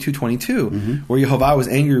Numbers 22:22, where Yehovah was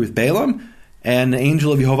angry with Balaam, and the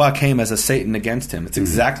angel of Yehovah came as a Satan against him. It's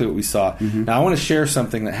exactly what we saw. Now, I want to share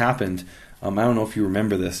something that happened. I don't know if you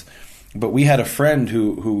remember this, but we had a friend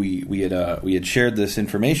who we had shared this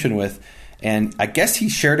information with, and I guess he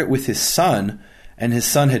shared it with his son, and his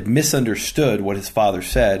son had misunderstood what his father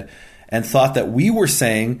said and thought that we were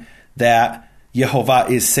saying that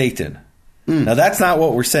Yehovah is Satan. Now, that's not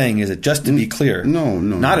what we're saying, is it? Just to be clear. No.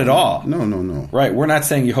 Not at all. No. Right, we're not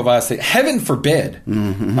saying Yehovah is Satan. Heaven forbid.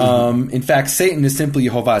 In fact, Satan is simply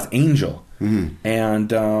Yehovah's angel.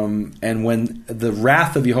 And when the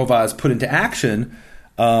wrath of Yehovah is put into action,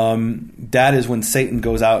 that is when Satan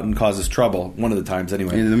goes out and causes trouble, one of the times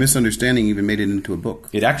anyway. And the misunderstanding even made it into a book.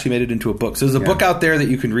 It actually made it into a book. So there's a book out there that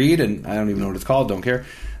you can read, and I don't even know what it's called, don't care,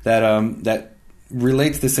 that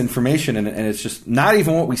relates this information, and it's just not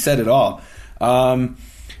even what we said at all. And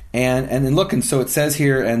then look, and so it says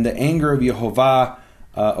here, and the anger of Yehovah,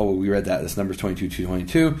 we read that, that's Numbers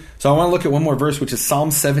 22:22. So I want to look at one more verse, which is Psalm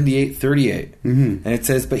 78:38. And it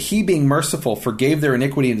says, but he being merciful forgave their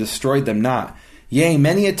iniquity and destroyed them not. Yea,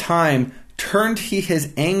 many a time turned he his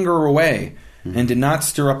anger away and did not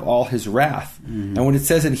stir up all his wrath. And what it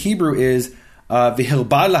says in Hebrew is,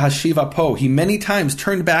 v'hilba lahashiva po, he many times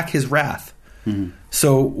turned back his wrath.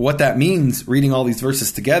 So what that means, reading all these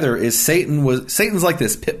verses together, is Satan's like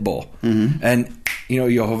this pit bull, and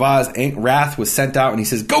Yehovah's wrath was sent out, and he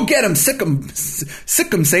says, "Go get him, sick him,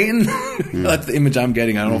 Satan." That's the image I'm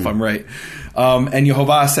getting. I don't know if I'm right. And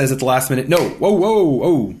Yehovah says at the last minute, "No,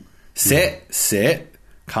 whoa, sit,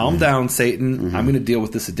 calm down, Satan. I'm going to deal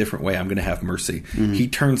with this a different way. I'm going to have mercy." He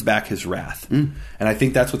turns back his wrath, and I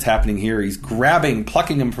think that's what's happening here. He's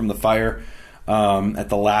plucking him from the fire. at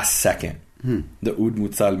the last second. The Ud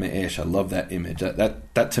Mutzal Me'esh. I love that image.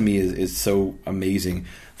 That to me is so amazing.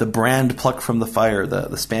 The brand plucked from the fire,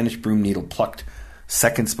 the Spanish broom needle plucked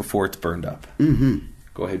seconds before it's burned up. Mm-hmm.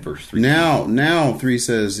 Go ahead, verse 3. Now 3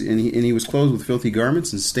 says, and he was clothed with filthy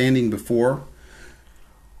garments and standing before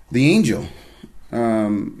the angel.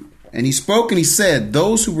 And he spoke and he said,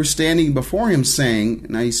 those who were standing before him saying,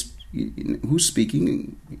 now who's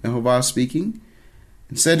speaking? Jehovah speaking.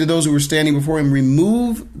 And said to those who were standing before him,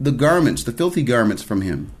 remove the garments, the filthy garments from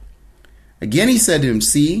him. Again he said to him,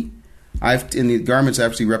 see, in the garments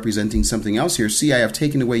actually representing something else here, see, I have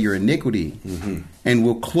taken away your iniquity and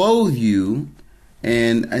will clothe you.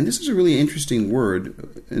 And this is a really interesting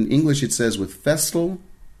word. In English it says with festal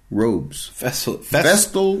robes. Festal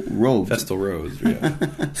robes. Festal robes, yeah.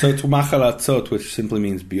 So it's machalatzot, which simply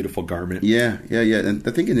means beautiful garment. Yeah. And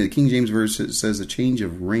I think in the King James verse it says a change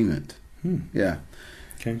of raiment. Yeah.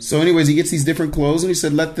 Okay. So anyways, he gets these different clothes, and he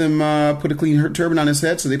said, let them put a clean turban on his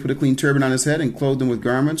head. So they put a clean turban on his head and clothed him with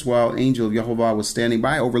garments, while angel of Yehovah was standing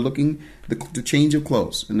by, overlooking the change of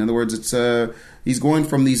clothes. In other words, it's he's going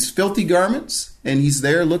from these filthy garments, and he's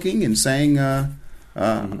there looking and saying, here,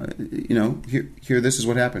 this is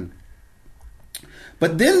what happened.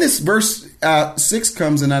 But then this verse 6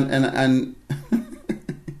 comes, and in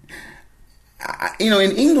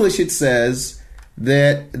English it says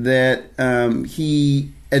that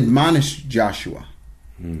he admonished Joshua.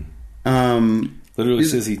 Literally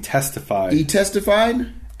says he testified. He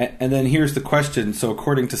testified? And then here's the question. So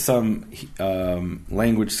according to some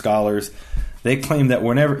language scholars, they claim that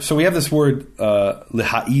whenever... So we have this word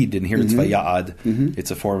liha'id, and here it's vaya'ad.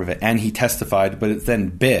 It's a form of it. And he testified, but it's then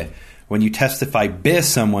be. When you testify be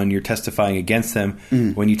someone, you're testifying against them.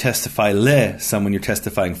 When you testify le someone, you're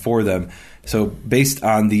testifying for them. So based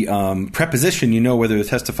on the preposition, you know whether they're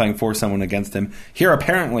testifying for someone against them. Here,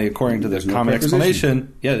 apparently, according to the common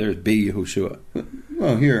explanation, there's be Yehoshua.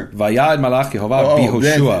 Well, here. Vayad malach Yehovah bi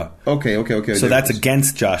Yehoshua. Okay. So that's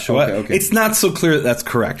against Joshua. Okay. It's not so clear that that's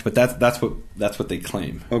correct, but that's what they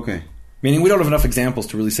claim. Okay. Meaning we don't have enough examples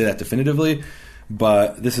to really say that definitively,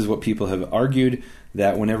 but this is what people have argued,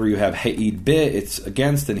 that whenever you have Ha'id Be, it's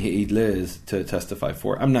against, and Ha'id Le is to testify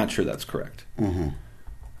for. I'm not sure that's correct.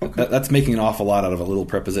 Okay. That's making an awful lot out of a little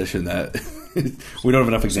preposition that we don't have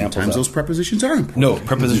enough examples Sometimes of. those prepositions are important. No,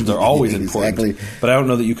 prepositions are always important. Exactly. But I don't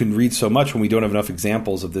know that you can read so much when we don't have enough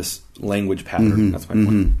examples of this language pattern. That's my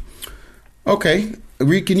point. Okay.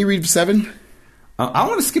 Can you read 7? I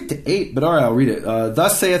want to skip to 8, but all right, I'll read it.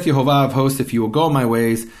 Thus saith Yehovah of hosts, if you will go my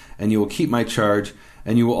ways, and you will keep my charge,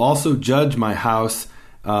 and you will also judge my house,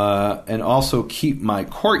 and also keep my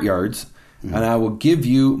courtyards, and I will give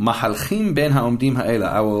you mahalchim ben ha'omdim ha'ela.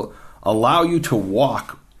 I will allow you to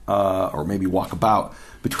walk, or maybe walk about,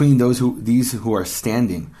 between these who are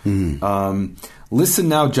standing. Listen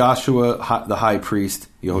now, Joshua the high priest,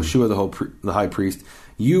 Yehoshua the high priest,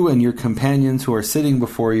 you and your companions who are sitting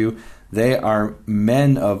before you, they are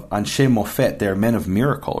men of anshe mofet. They are men of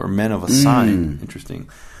miracle, or men of a sign. Interesting.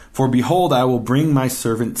 For behold, I will bring my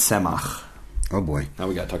servant Semach. Oh boy! Now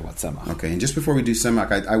we got to talk about Semach. Okay, and just before we do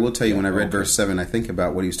Semach, I will tell you when I read verse 7, I think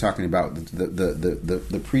about what he was talking about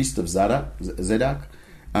the priest of Zedek.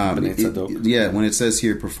 When it says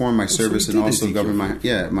here, perform my service and also govern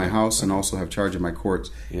my house and also have charge of my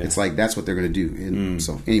courts. Yeah. It's like that's what they're going to do.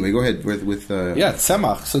 So anyway, go ahead with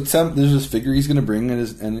Semach. So there's this figure he's going to bring,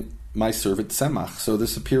 and my servant Semach. So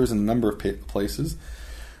this appears in a number of places.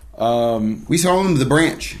 We saw him the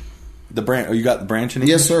branch. The branch. Oh, you got the branch in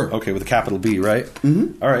English? Yes, sir. Okay, with a capital B, right?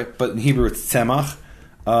 All right, but in Hebrew it's Tzemach.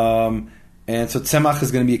 And so Tzemach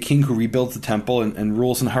is going to be a king who rebuilds the temple and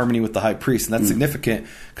rules in harmony with the high priest. And that's significant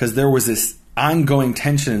because there was this ongoing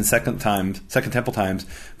tension in Second Temple times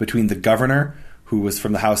between the governor, who was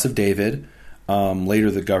from the house of David.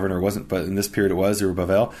 Later the governor wasn't, but in this period it was,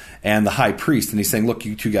 Zerubbabel, and the high priest. And he's saying, look,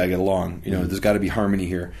 you two got to get along. There's got to be harmony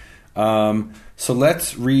here. So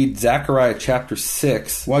let's read Zechariah chapter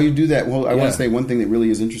 6. While you do that, I want to say one thing that really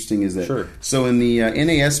is interesting is that so in the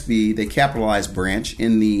NASB they capitalize branch.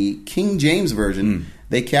 In the King James version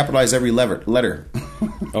they capitalize every letter.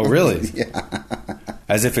 Oh really? Yeah.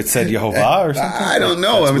 As if it said Yehovah or something? I don't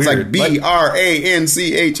know. It's like BRANCH.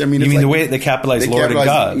 I mean, you mean the way they capitalize Lord and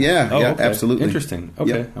God? Yeah, okay. Absolutely. Interesting.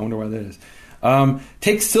 Okay, yep. I wonder why that is.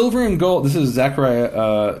 Take silver and gold. This is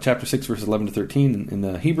Zechariah chapter 6, verses 11 to 13 in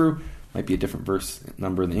the Hebrew. Might be a different verse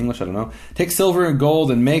number in the English, I don't know. Take silver and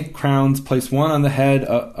gold and make crowns. Place one on the head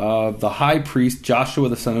of the high priest, Joshua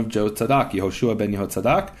the son of Jotzadak, Yehoshua ben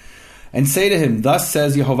Yehotzadak, and say to him, thus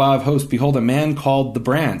says Yehovah of hosts, behold, a man called the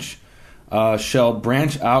branch shall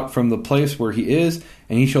branch out from the place where he is,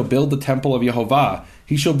 and he shall build the temple of Yehovah.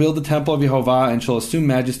 He shall build the temple of Yehovah and shall assume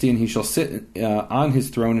majesty, and he shall sit on his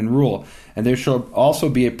throne and rule. And there shall also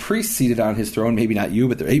be a priest seated on his throne, maybe not you,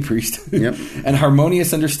 but a priest. Yep. And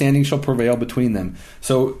harmonious understanding shall prevail between them.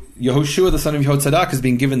 So Yehoshua, the son of Yehotzadak, is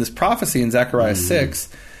being given this prophecy in Zechariah 6,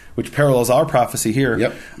 which parallels our prophecy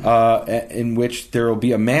here, in which there will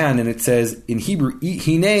be a man, and it says in Hebrew,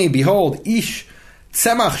 Hine, behold, Ish,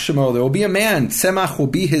 Tzemach Shemo, there will be a man, Tzemach will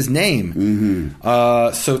be his name.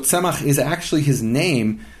 So Tzemach is actually his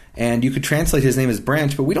name, and you could translate his name as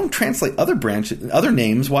branch, but we don't translate other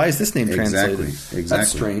names. Why is this name translated? Exactly. That's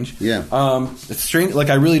strange. Yeah. It's strange. Like,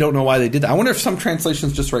 I really don't know why they did that. I wonder if some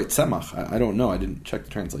translations just write Tzemach. I don't know. I didn't check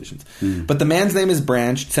the translations. But the man's name is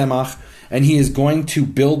Branch, Tzemach, and he is going to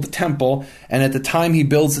build the temple, and at the time he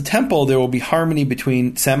builds the temple, there will be harmony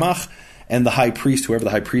between Tzemach and the high priest, whoever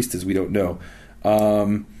the high priest is, we don't know.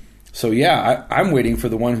 So yeah, I'm waiting for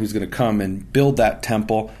the one who's going to come and build that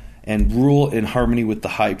temple and rule in harmony with the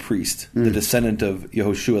high priest, the descendant of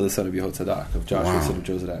Yehoshua, the son of Yehotzadak, of Joshua, the son of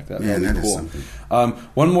Jozadak. That would be cool. Is something.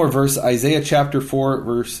 One more verse, Isaiah chapter 4,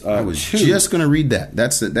 verse 2. I was just going to read that.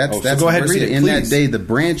 That's so go ahead and read it, In please. that day, the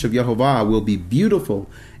branch of Yehovah will be beautiful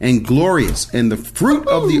and glorious, and the fruit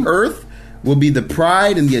of the earth will be the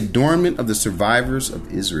pride and the adornment of the survivors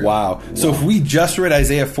of Israel. Wow. So if we just read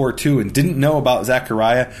Isaiah 4:2 and didn't know about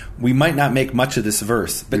Zechariah, we might not make much of this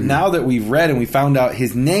verse. But now that we've read and we found out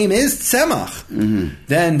his name is Tzemach,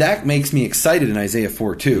 then that makes me excited in Isaiah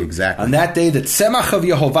 4:2. Exactly. On that day, the Tzemach of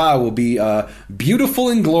Yehovah will be beautiful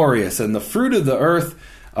and glorious, and the fruit of the earth,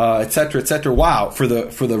 etc., etc. Wow, for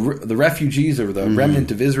the refugees or the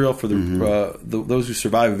remnant of Israel, for those who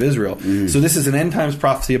survive of Israel. So this is an end times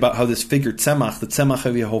prophecy about how this figure Tzemach, the Tzemach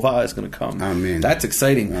of Yehovah, is going to come. Amen. That's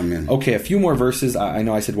exciting. Amen. Okay, a few more verses. I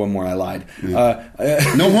know I said one more. I lied.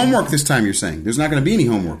 No homework this time. You're saying there's not going to be any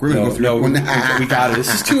homework. We're going to go through one. We got it.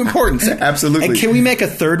 This is too important. Absolutely. And can we make a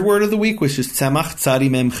third word of the week, which is Tzemach Tzadi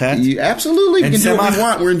Mem Chet? Absolutely. And we can do what we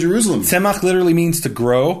want. We're in Jerusalem. Tzemach literally means to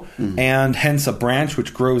grow, and hence a branch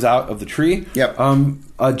which grows out of the tree. Yep.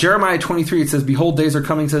 Jeremiah 23, it says, "Behold, days are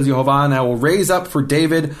coming, says Yehovah, and I will raise up for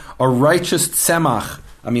David a righteous Tzemach."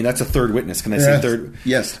 I mean, that's a third witness. Can I say third?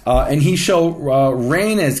 Yes. And he shall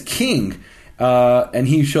reign as king, and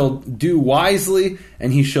he shall do wisely,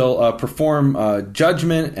 and he shall perform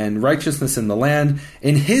judgment and righteousness in the land.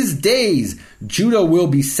 In his days, Judah will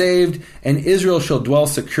be saved, and Israel shall dwell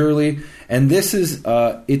securely. And this is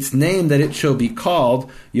its name that it shall be called.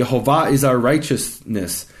 Yehovah is our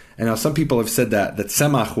righteousness. And now some people have said that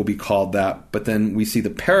Tzemach will be called that, but then we see the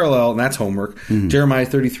parallel, and that's homework. Jeremiah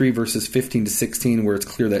 33, verses 15 to 16, where it's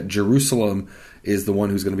clear that Jerusalem is the one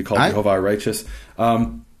who's going to be called Yehovah righteous.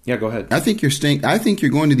 Yeah, go ahead. I think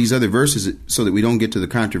you're going to these other verses so that we don't get to the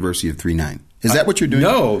controversy of 3:9. Is that what you're doing?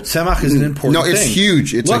 No, Tzemach is an important thing. No, it's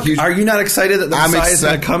huge. Look, are you not excited that the Messiah is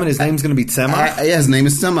going to come and his name's going to be Tzemach? Yeah, his name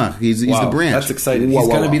is Tzemach. He's the branch. That's exciting. He's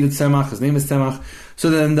going to be the Tzemach. His name is Tzemach. So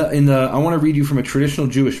then I want to read you from a traditional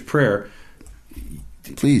Jewish prayer.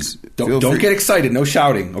 Please. Don't get excited. No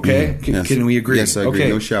shouting, okay? Can we agree? Yes, I agree. Okay.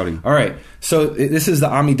 No shouting. All right. So this is the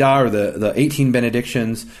Amidah, or the 18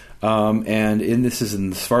 benedictions, and this is in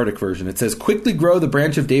the Sephardic version. It says, "Quickly grow the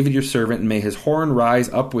branch of David your servant, and may his horn rise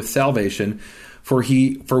up with salvation, for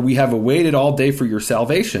we have awaited all day for your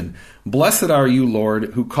salvation. Blessed are you,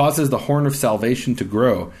 Lord, who causes the horn of salvation to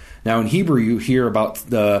grow." Now in Hebrew you hear about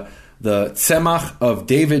the Tzemach of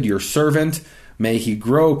David your servant. May he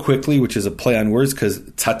grow quickly, which is a play on words, because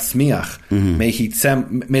tatzmiach. May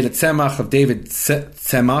the Tzemach of David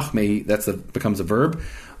Tzemach. Becomes a verb.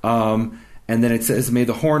 And then it says, "May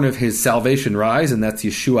the horn of his salvation rise," and that's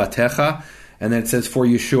Yeshuatecha. And then it says, "For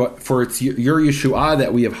it's your Yeshua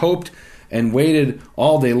that we have hoped and waited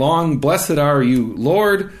all day long. Blessed are you,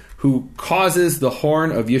 Lord, who causes the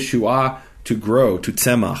horn of Yeshua to grow," to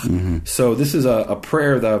Tzemach. So this is a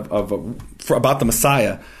prayer about the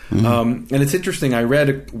Messiah. And it's interesting. I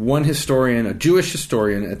read one historian, a Jewish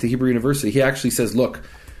historian at the Hebrew University. He actually says, look,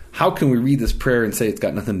 how can we read this prayer and say it's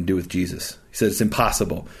got nothing to do with Jesus? He says it's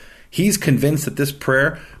impossible. He's convinced that this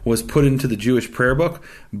prayer was put into the Jewish prayer book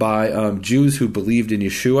by Jews who believed in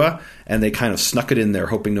Yeshua, and they kind of snuck it in there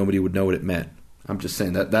hoping nobody would know what it meant. I'm just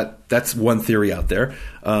saying that's one theory out there.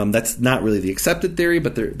 That's not really the accepted theory,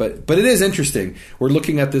 but it is interesting. We're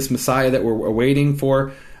looking at this Messiah that we're waiting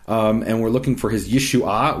for, and we're looking for his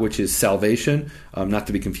Yeshua, which is salvation, not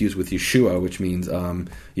to be confused with Yeshua, which means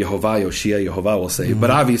Yehovah, Yoshia, Yehovah will save. But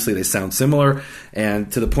obviously they sound similar,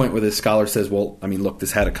 and to the point where this scholar says, well, I mean, look,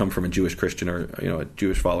 this had to come from a Jewish Christian or a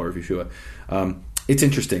Jewish follower of Yeshua. It's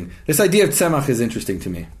interesting. This idea of Tzemach is interesting to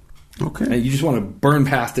me. Okay. And you just want to burn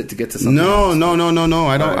past it to get to something No. else. No.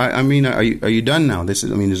 I don't. Right. I mean, are you done now? Is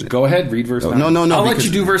it? Go ahead, read verse 9. No. I'll let because-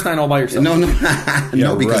 you do verse 9 all by yourself. No,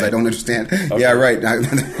 because right. I don't understand. Yeah, right.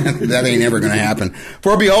 That ain't ever going to happen.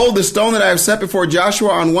 For behold, the stone that I have set before Joshua,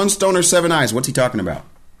 on one stone are 7 eyes. What's he talking about?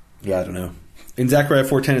 Yeah, I don't know. In Zechariah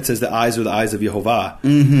 4:10, it says the eyes are the eyes of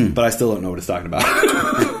Yehovah, but I still don't know what it's talking about.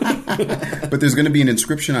 But there's going to be an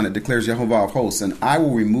inscription on it, declares Yehovah of hosts, and I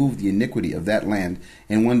will remove the iniquity of that land.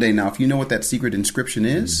 And one day, now, if you know what that secret inscription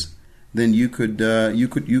is, then you could.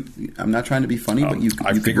 I'm not trying to be funny, but you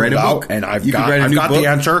could write a book, and I've you got, could write a I've new got book. the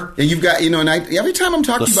answer. And you've got, and every time I'm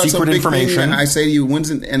talking The about some secret big information. thing, I say to you,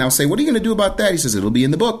 and I'll say, what are you going to do about that? He says, it'll be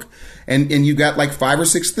in the book, and you got like 5 or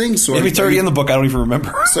 6 things. So Maybe it's already in the book. I don't even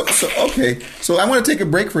remember. So okay. So I want to take a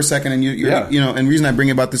break for a second, and and the reason I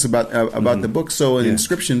bring about this about the book, and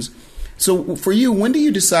inscriptions. So for you, when do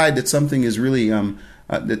you decide that something is really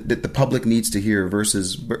that the public needs to hear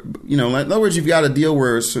versus, in other words, you've got a deal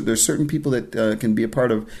where there's certain people that can be a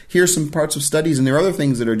part of, here's some parts of studies, and there are other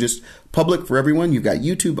things that are just public for everyone. You've got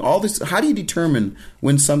YouTube, all this. How do you determine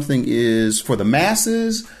when something is for the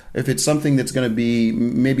masses, if it's something that's going to be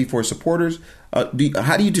maybe for supporters? How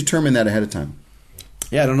do you determine that ahead of time?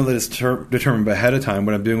 Yeah, I don't know that it's determined ahead of time.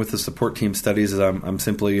 What I'm doing with the support team studies is I'm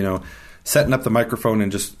simply, setting up the microphone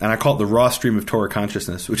and I call it the raw stream of Torah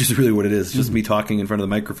consciousness, which is really what it is. It's just me talking in front of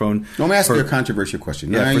the microphone. Well, I'm asking you a controversial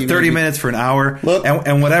question. Yeah, for 30 minutes, for an hour,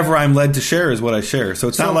 and whatever I'm led to share is what I share. So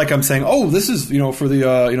it's not like I'm saying, oh, this is, for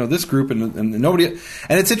the, this group and nobody.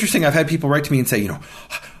 And it's interesting. I've had people write to me and say,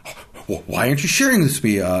 well, why aren't you sharing this with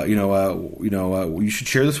me? You should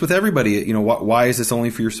share this with everybody. Why is this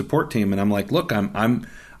only for your support team? And I'm like, look,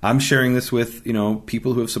 I'm sharing this with,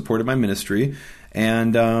 people who have supported my ministry.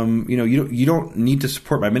 And, you don't need to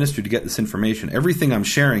support my ministry to get this information. Everything I'm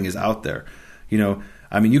sharing is out there. You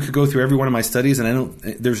could go through every one of my studies and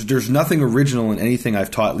there's nothing original in anything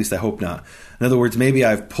I've taught, at least I hope not. In other words, maybe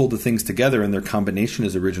I've pulled the things together and their combination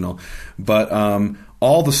is original. But,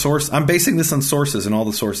 all the I'm basing this on sources, and all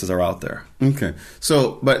the sources are out there. Okay.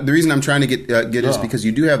 So, but the reason I'm trying to get is because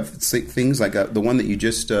you do have things like the one that you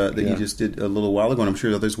just did a little while ago, and I'm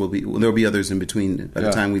sure there'll be others in between by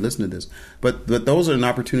the time we listen to this. But those are an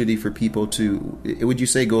opportunity for people to, would you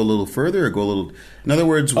say, go a little further or go a little? In other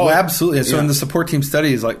words, absolutely. So in the support team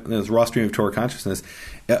studies, like this raw stream of Torah consciousness,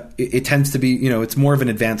 it tends to be, it's more of an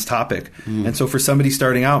advanced topic. And so for somebody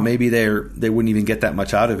starting out, maybe they wouldn't even get that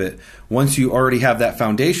much out of it. Once you already have that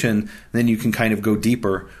foundation, then you can kind of go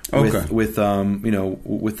deeper with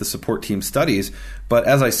the support team studies. But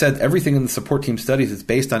as I said, everything in the support team studies is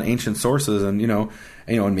based on ancient sources, and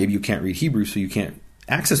and maybe you can't read Hebrew, so you can't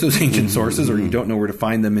access those ancient sources, or you don't know where to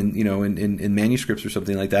find them in manuscripts or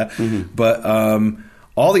something like that. But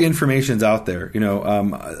all the information's out there.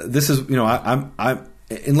 This is I'm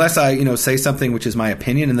unless I say something which is my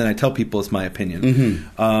opinion, and then I tell people it's my opinion.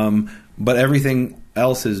 But everything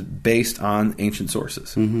else is based on ancient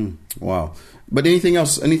sources. Wow. But anything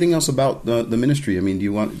else about the ministry? I mean, do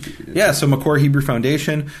you want? Yeah, so Makor Hebrew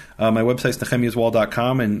Foundation. My website's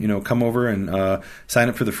nehemiaswall.com, and come over and sign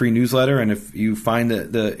up for the free newsletter. And if you find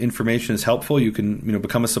that the information is helpful, you can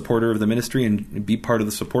become a supporter of the ministry and be part of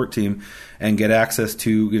the support team and get access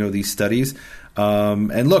to these studies.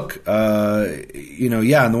 And look, on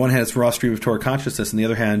the one hand, it's raw stream of Torah consciousness. On the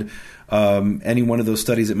other hand, any one of those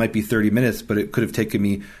studies, it might be 30 minutes, but it could have taken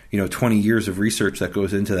me, 20 years of research that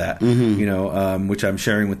goes into that, which I'm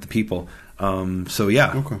sharing with the people.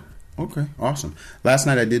 Okay, awesome. Last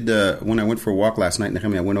night I did, when I went for a walk last night in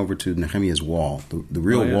Nehemiah, I went over to Nehemiah's wall, the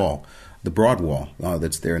real wall. The broad wall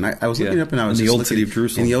that's there, and I was looking up, and I was in the old city of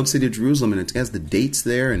Jerusalem. In the old city of Jerusalem, and it has the dates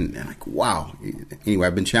there, and like, wow. Anyway,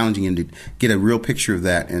 I've been challenging him to get a real picture of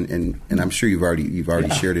that, and I'm sure you've already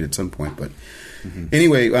shared it at some point. But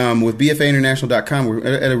anyway, with BFAinternational.com, we're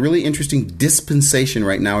at a really interesting dispensation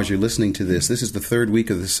right now. As you're listening to this, this is the third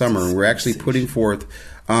week of the summer, and we're actually putting forth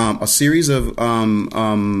a series of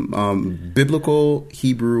biblical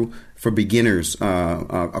Hebrew for beginners,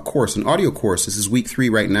 a course, an audio course. This is week 3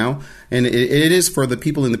 right now, and it is for the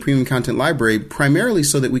people in the Premium Content Library, primarily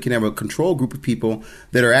so that we can have a control group of people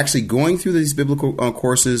that are actually going through these biblical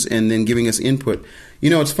courses and then giving us input.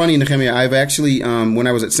 It's funny, Nehemiah, I've actually, when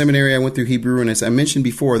I was at seminary, I went through Hebrew, and as I mentioned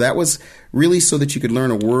before, that was really so that you could learn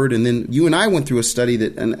a word, and then you and I went through a study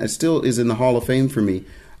that and it still is in the Hall of Fame for me.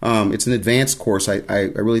 It's an advanced course. I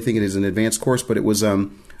really think it is an advanced course, but it was a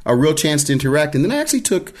real chance to interact. And then I actually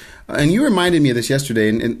took, and you reminded me of this yesterday,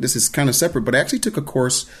 and this is kind of separate, but I actually took a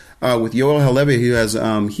course with Yoel Halevi, who has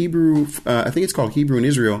Hebrew. I think it's called Hebrew in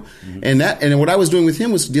Israel, and what I was doing with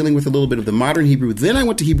him was dealing with a little bit of the modern Hebrew. Then I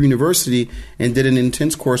went to Hebrew University and did an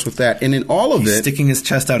intense course with that, and in all of He's it, sticking his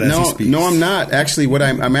chest out as he speaks. No, I'm not. Actually,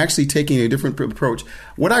 I'm actually taking a different approach.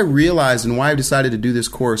 What I realized and why I decided to do this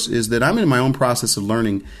course is that I'm in my own process of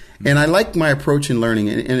learning. And I like my approach in learning,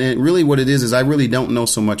 and really what it is I really don't know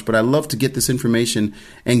so much, but I love to get this information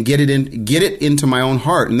and get it into my own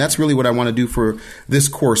heart, and that's really what I want to do for this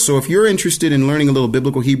course. So if you're interested in learning a little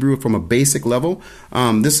biblical Hebrew from a basic level,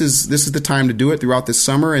 this is the time to do it throughout this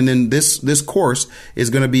summer, and then this course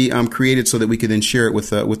is going to be created so that we can then share it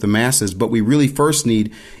with the masses. But we really first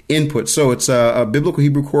need input. So it's a biblical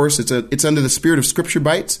Hebrew course. It's under the Spirit of Scripture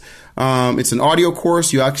Bites. It's an audio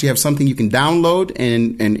course. You actually have something you can download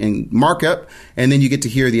and mark up, and then you get to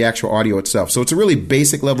hear the actual audio itself. So it's a really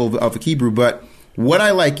basic level of Hebrew, but what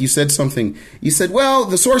I like, you said something. You said, well,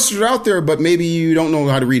 the sources are out there, but maybe you don't know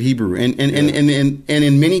how to read Hebrew. And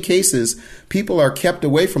in many cases, people are kept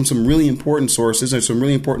away from some really important sources or some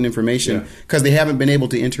really important information because they haven't been able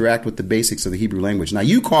to interact with the basics of the Hebrew language. Now,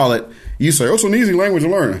 you say, oh, it's an easy language to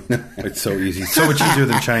learn. It's so easy. So much easier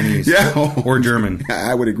than Chinese or German.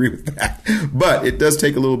 I would agree with that. But it does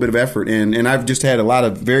take a little bit of effort. And I've just had a lot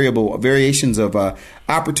of variations of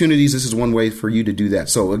opportunities. This is one way for you to do that.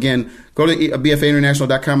 So, again, go to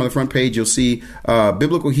bfainternational.com. On the front page, you'll see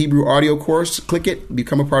Biblical Hebrew audio course. Click it,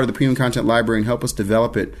 become a part of the Premium Content Library, and help us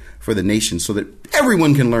develop it for the nation so that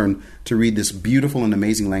everyone can learn to read this beautiful and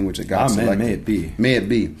amazing language that God selected. May it be. May it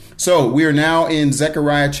be. So we are now in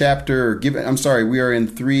Zechariah chapter. We are in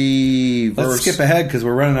 3 verse. Let's skip ahead because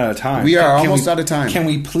we're running out of time. We are almost out of time. Can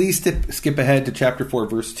we please skip ahead to chapter 4,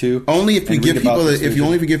 verse 2? Only if you give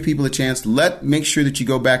people a chance. Make sure that you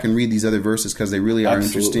go back and read these other verses because they really are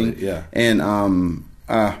interesting. Yeah. And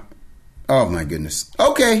oh my goodness.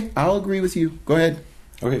 Okay, I'll agree with you. Go ahead.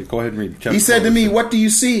 Okay, go ahead and read. He said to me, "What do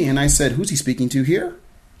you see?" And I said, "Who's he speaking to here?"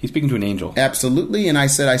 He's speaking to an angel. Absolutely. And I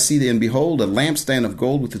said, "I see, and behold, a lampstand of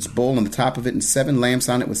gold with its bowl on the top of it, and 7 lamps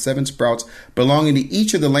on it with 7 sprouts, belonging to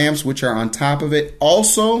each of the lamps which are on top of it.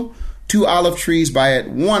 Also 2 olive trees by it,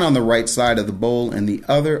 one on the right side of the bowl, and the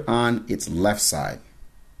other on its left side."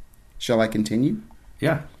 Shall I continue?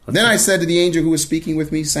 Yeah. Then I said to the angel who was speaking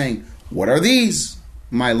with me, saying, "What are these,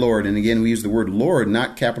 my Lord?" And again, we use the word Lord,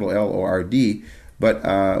 not capital Lord. But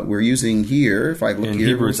we're using here, if I look in here.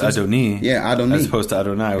 Hebrew, it's Adoni. Yeah, Adoni. As opposed to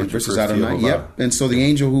Adonai, which versus refers to Adonai. Yehovah. Yep. And so the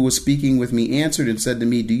angel who was speaking with me answered and said to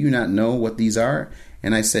me, "Do you not know what these are?"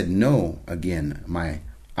 And I said, "No," again, my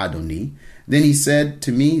Adoni. Then he said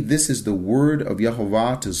to me, "This is the word of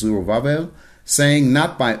Yehovah to Zerubbabel, saying,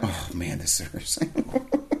 not by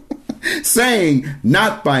saying,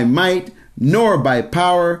 not by might, nor by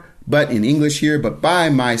power, but in English here, but by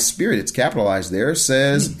my spirit," it's capitalized there,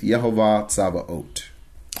 says Yehovah Tsabaoth.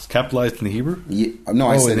 It's capitalized in the Hebrew? No,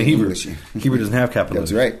 I said in the in Hebrew. English. Hebrew doesn't have capital.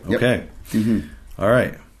 That's right. Yep. Okay. Mm-hmm. All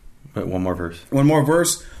right. But one more verse. One more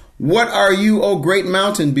verse. "What are you, O great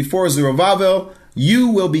mountain, before Zerubbabel? You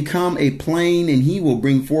will become a plain, and he will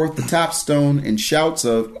bring forth the top stone," and shouts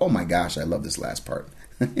of, oh my gosh, I love this last part.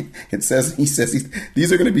 He says,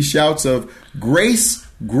 these are going to be shouts of grace,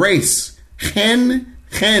 grace, chen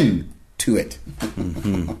to it.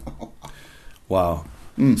 Mm-hmm. Wow.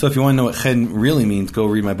 So if you want to know what chen really means, go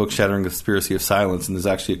read my book, Shattering the Conspiracy of Silence, and there's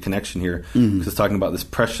actually a connection here because it's talking about this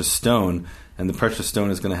precious stone, and the precious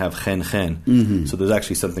stone is going to have chen. Mm-hmm. So there's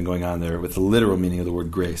actually something going on there with the literal meaning of the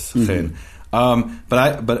word grace, chen.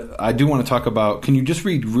 But I do want to talk about, can you just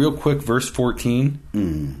read real quick verse 14?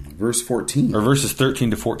 Verse 14. Or verses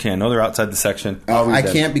 13 to 14. I know they're outside the section. I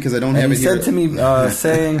can't because I don't have it here. He said to me,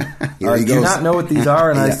 saying, "Do you not know what these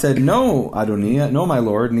are?" And I said, "No, Adoniah, no, my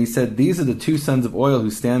Lord." And he said, "These are the 2 sons of oil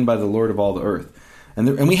who stand by the Lord of all the earth."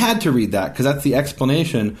 And we had to read that because that's the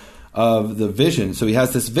explanation of the vision. So he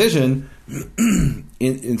has this vision,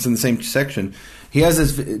 it's in the same section. He has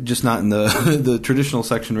this, just not in the traditional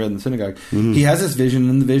section read in the synagogue. Mm-hmm. He has this vision.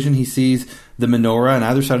 In the vision, he sees the menorah, and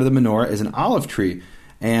either side of the menorah is an olive tree.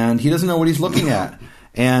 And he doesn't know what he's looking at.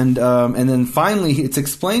 And then finally, it's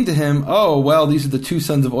explained to him, oh, well, these are the 2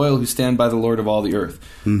 sons of oil who stand by the Lord of all the earth.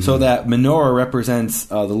 Mm-hmm. So that menorah represents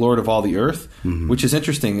the Lord of all the earth, which is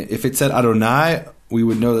interesting. If it said Adonai, we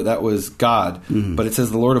would know that was God. Mm-hmm. But it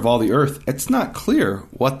says the Lord of all the earth. It's not clear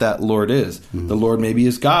what that Lord is. Mm-hmm. The Lord maybe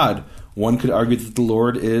is God. One could argue that the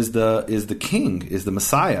Lord is the King, is the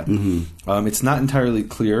Messiah. Mm-hmm. It's not entirely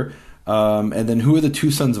clear. And then who are the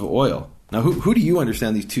 2 sons of oil? Now, who do you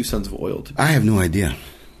understand these 2 sons of oil to be? I have no idea.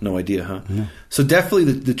 No idea, huh? No. So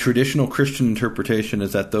definitely the traditional Christian interpretation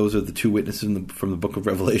is that those are the two witnesses from the book of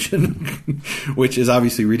Revelation, which is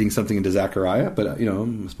obviously reading something into Zechariah, but I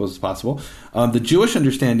suppose it's possible. The Jewish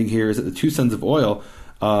understanding here is that the two sons of oil,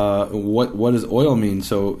 what does oil mean?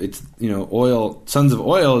 So it's, oil, sons of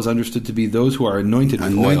oil is understood to be those who are anointed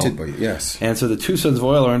with oil. By, yes. And so the two sons of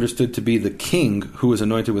oil are understood to be the king who is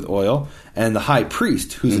anointed with oil and the high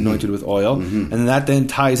priest who's anointed with oil. Mm-hmm. And that then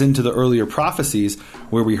ties into the earlier prophecies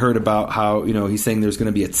where we heard about how, he's saying there's going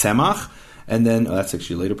to be a tzemach. And then that's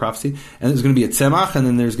actually a later prophecy. And there's going to be a tzemach, and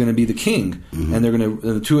then there's going to be the king, and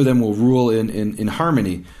the two of them will rule in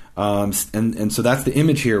harmony. And so that's the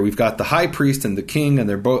image here. We've got the high priest and the king, and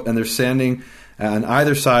they're standing on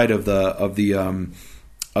either side of the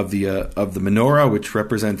menorah, which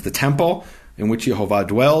represents the temple in which Yehovah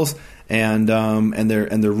dwells, and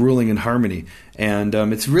they're ruling in harmony. And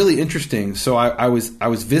it's really interesting. So I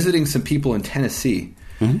was visiting some people in Tennessee,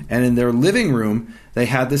 and in their living room they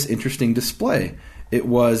had this interesting display. It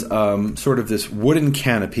was sort of this wooden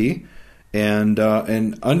canopy. And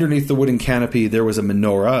underneath the wooden canopy, there was a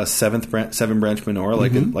menorah, a seven-branch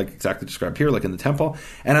menorah, like exactly described here, like in the temple.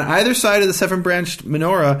 And on either side of the seven-branched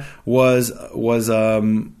menorah was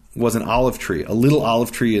an olive tree, a little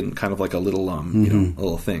olive tree, and kind of like a little a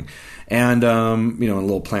little thing, and a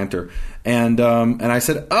little planter. And I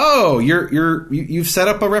said, "Oh, you've set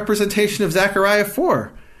up a representation of Zechariah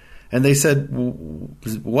 4." And they said,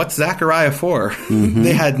 "What's Zechariah 4?"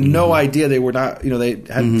 They had no idea. They were not, they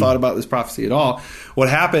hadn't thought about this prophecy at all. What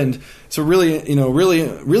happened? So really,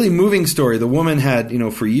 really moving story. The woman had,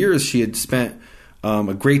 for years she had spent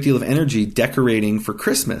a great deal of energy decorating for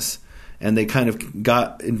Christmas, and they kind of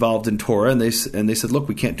got involved in Torah, and they said, "Look,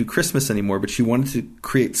 we can't do Christmas anymore." But she wanted to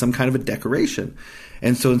create some kind of a decoration.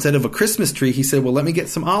 And so instead of a Christmas tree, he said, "Well, let me get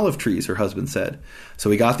some olive trees," her husband said. So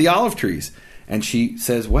he got the olive trees. And she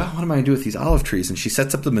says, "Well, what am I going to do with these olive trees?" And she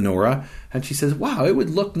sets up the menorah, and she says, "Wow, it would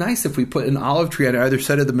look nice if we put an olive tree on either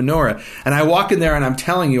side of the menorah." And I walk in there, and I'm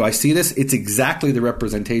telling you, I see this. It's exactly the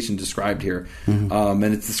representation described here. And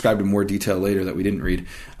it's described in more detail later that we didn't read.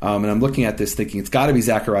 And I'm looking at this thinking, it's got to be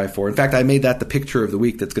Zechariah 4. In fact, I made that the picture of the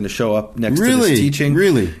week that's going to show up next to this teaching.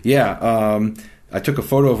 Really? Yeah. I took a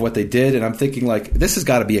photo of what they did, and I'm thinking, this has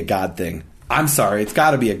got to be a God thing. I'm sorry. It's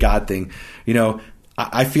got to be a God thing.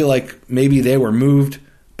 I feel like maybe they were moved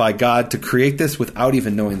by God to create this without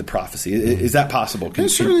even knowing the prophecy. Is that possible?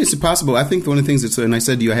 Certainly it's possible. I think one of the things and I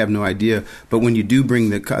said to you, I have no idea, but when you do bring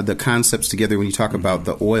the concepts together, when you talk about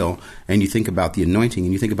the oil and you think about the anointing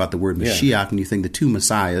and you think about the word Mashiach and you think the two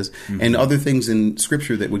Messiahs and other things in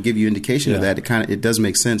Scripture that would give you indication of that, it does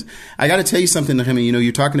make sense. I got to tell you something, Nehemiah.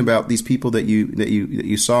 You're talking about these people that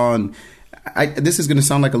you saw, and this is going to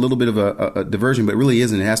sound like a little bit of a diversion, but it really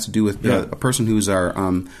isn't. It has to do with a person who's our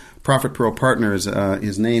Prophet Pearl partner.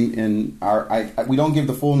 His name, and we don't give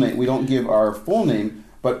the full name. We don't give our full name.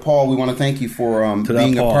 But Paul, we want to thank you for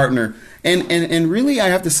being a partner. And really, I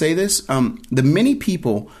have to say this: the many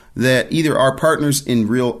people that either are partners in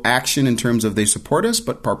real action in terms of they support us,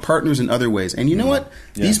 but are partners in other ways. And you know what?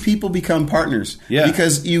 Yeah. These people become partners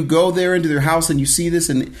because you go there into their house and you see this,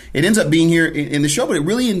 and it ends up being here in the show. But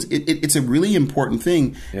it's a really important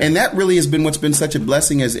thing, and that really has been what's been such a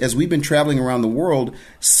blessing as we've been traveling around the world,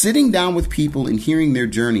 sitting down with people and hearing their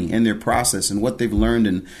journey and their process and what they've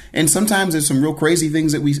learned. And sometimes there's some real crazy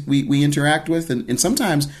things that we interact with, and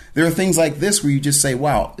sometimes there are things like this where you just say,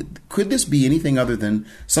 "Wow, could this be anything other than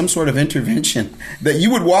some sort of intervention that you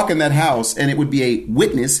would walk in that house and it would be a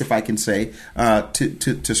witness, if I can say,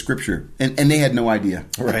 to Scripture," and they had no idea.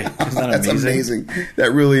 Right? Isn't that That's amazing?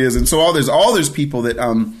 That really is. And so there's people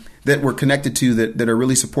that we're connected to that are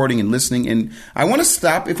really supporting and listening. And I want to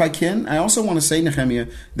stop if I can. I also want to say, Nehemiah,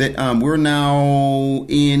 that we're now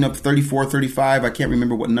in up 34, 35. I can't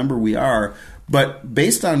remember what number we are. But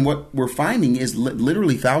based on what we're finding is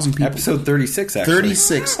literally 1,000 people. Episode 36, actually.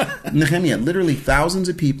 36. Nehemiah, literally thousands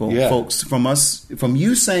of people, folks, from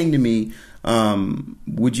you saying to me,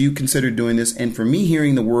 would you consider doing this? And for me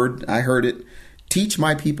hearing the word, I heard it, teach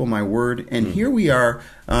my people my word. And here we are,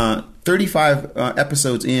 35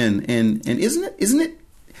 episodes in. And isn't it?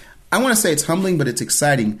 I want to say it's humbling, but it's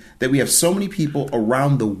exciting that we have so many people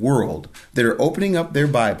around the world that are opening up their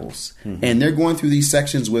Bibles and they're going through these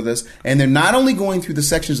sections with us. And they're not only going through the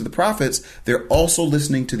sections of the prophets, they're also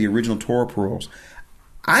listening to the original Torah Pearls.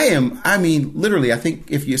 Literally, I think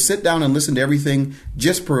if you sit down and listen to everything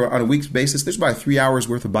just on a week's basis, there's about 3 hours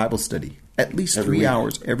worth of Bible study. At least every 3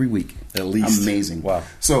 hours every week. At least. Amazing. Wow.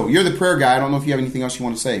 So you're the prayer guy. I don't know if you have anything else you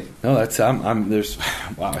want to say. No,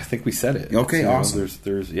 wow, I think we said it. Okay, awesome.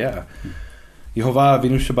 Yehovah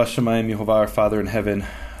Avinu Shebashamayim, Yehovah our Father in heaven,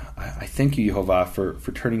 I thank you, Yehovah,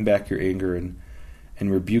 for turning back your anger and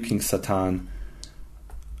rebuking Satan,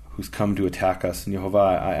 who's come to attack us. And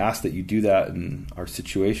Yehovah, I ask that you do that in our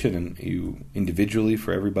situation, and you individually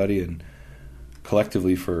for everybody, and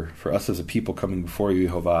collectively for us as a people coming before you,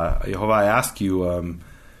 Yehovah. Yehovah, I ask you,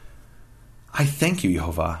 I thank you,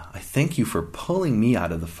 Yehovah. I thank you for pulling me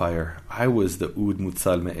out of the fire. I was the Ud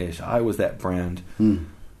Mutzal Me'esh. I was that brand,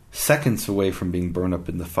 seconds away from being burned up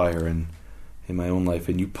in the fire and in my own life,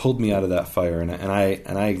 and you pulled me out of that fire, and I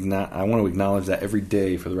want to acknowledge that every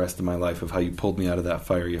day for the rest of my life, of how you pulled me out of that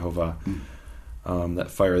fire, Yehovah.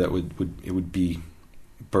 That fire that would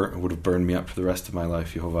have burned me up for the rest of my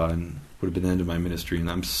life, Yehovah, and would have been the end of my ministry.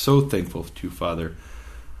 And I'm so thankful to you, Father,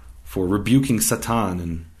 for rebuking Satan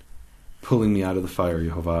and pulling me out of the fire,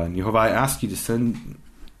 Yehovah. And Yehovah, I ask you to send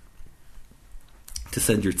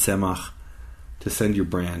your tzemach, to send your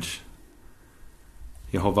branch,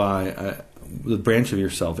 Yehovah, the branch of your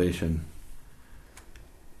salvation.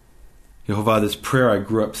 Yehovah, this prayer I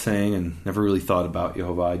grew up saying and never really thought about,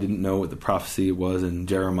 Yehovah. I didn't know what the prophecy was in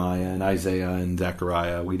Jeremiah and Isaiah and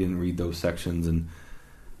Zechariah. We didn't read those sections. And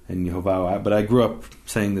Yehovah, but I grew up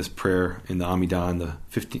saying this prayer in the Amidah, in the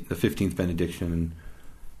 15th benediction.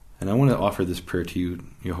 And I want to offer this prayer to you,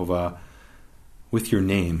 Yehovah, with your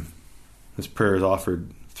name. This prayer is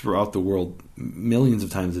offered throughout the world millions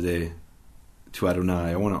of times a day to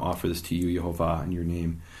Adonai. I want to offer this to you, Yehovah, in your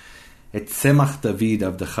name. Et tzemach David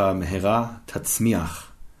avdecha mehera tatzmiach,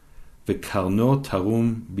 v'karno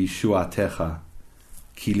tarum bishuatecha,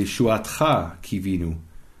 ki lishuatcha kivinu,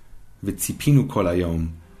 v'tzipinu kol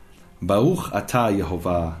hayom. Baruch ata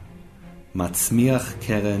Yehovah, matzmiach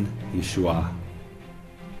keren Yeshua.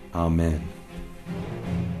 Amen.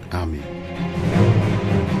 Amen.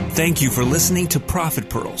 Thank you for listening to Prophet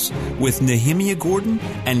Pearls with Nehemiah Gordon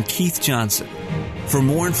and Keith Johnson. For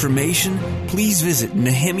more information, please visit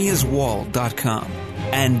nehemiahswall.com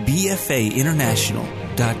and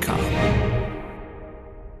bfainternational.com.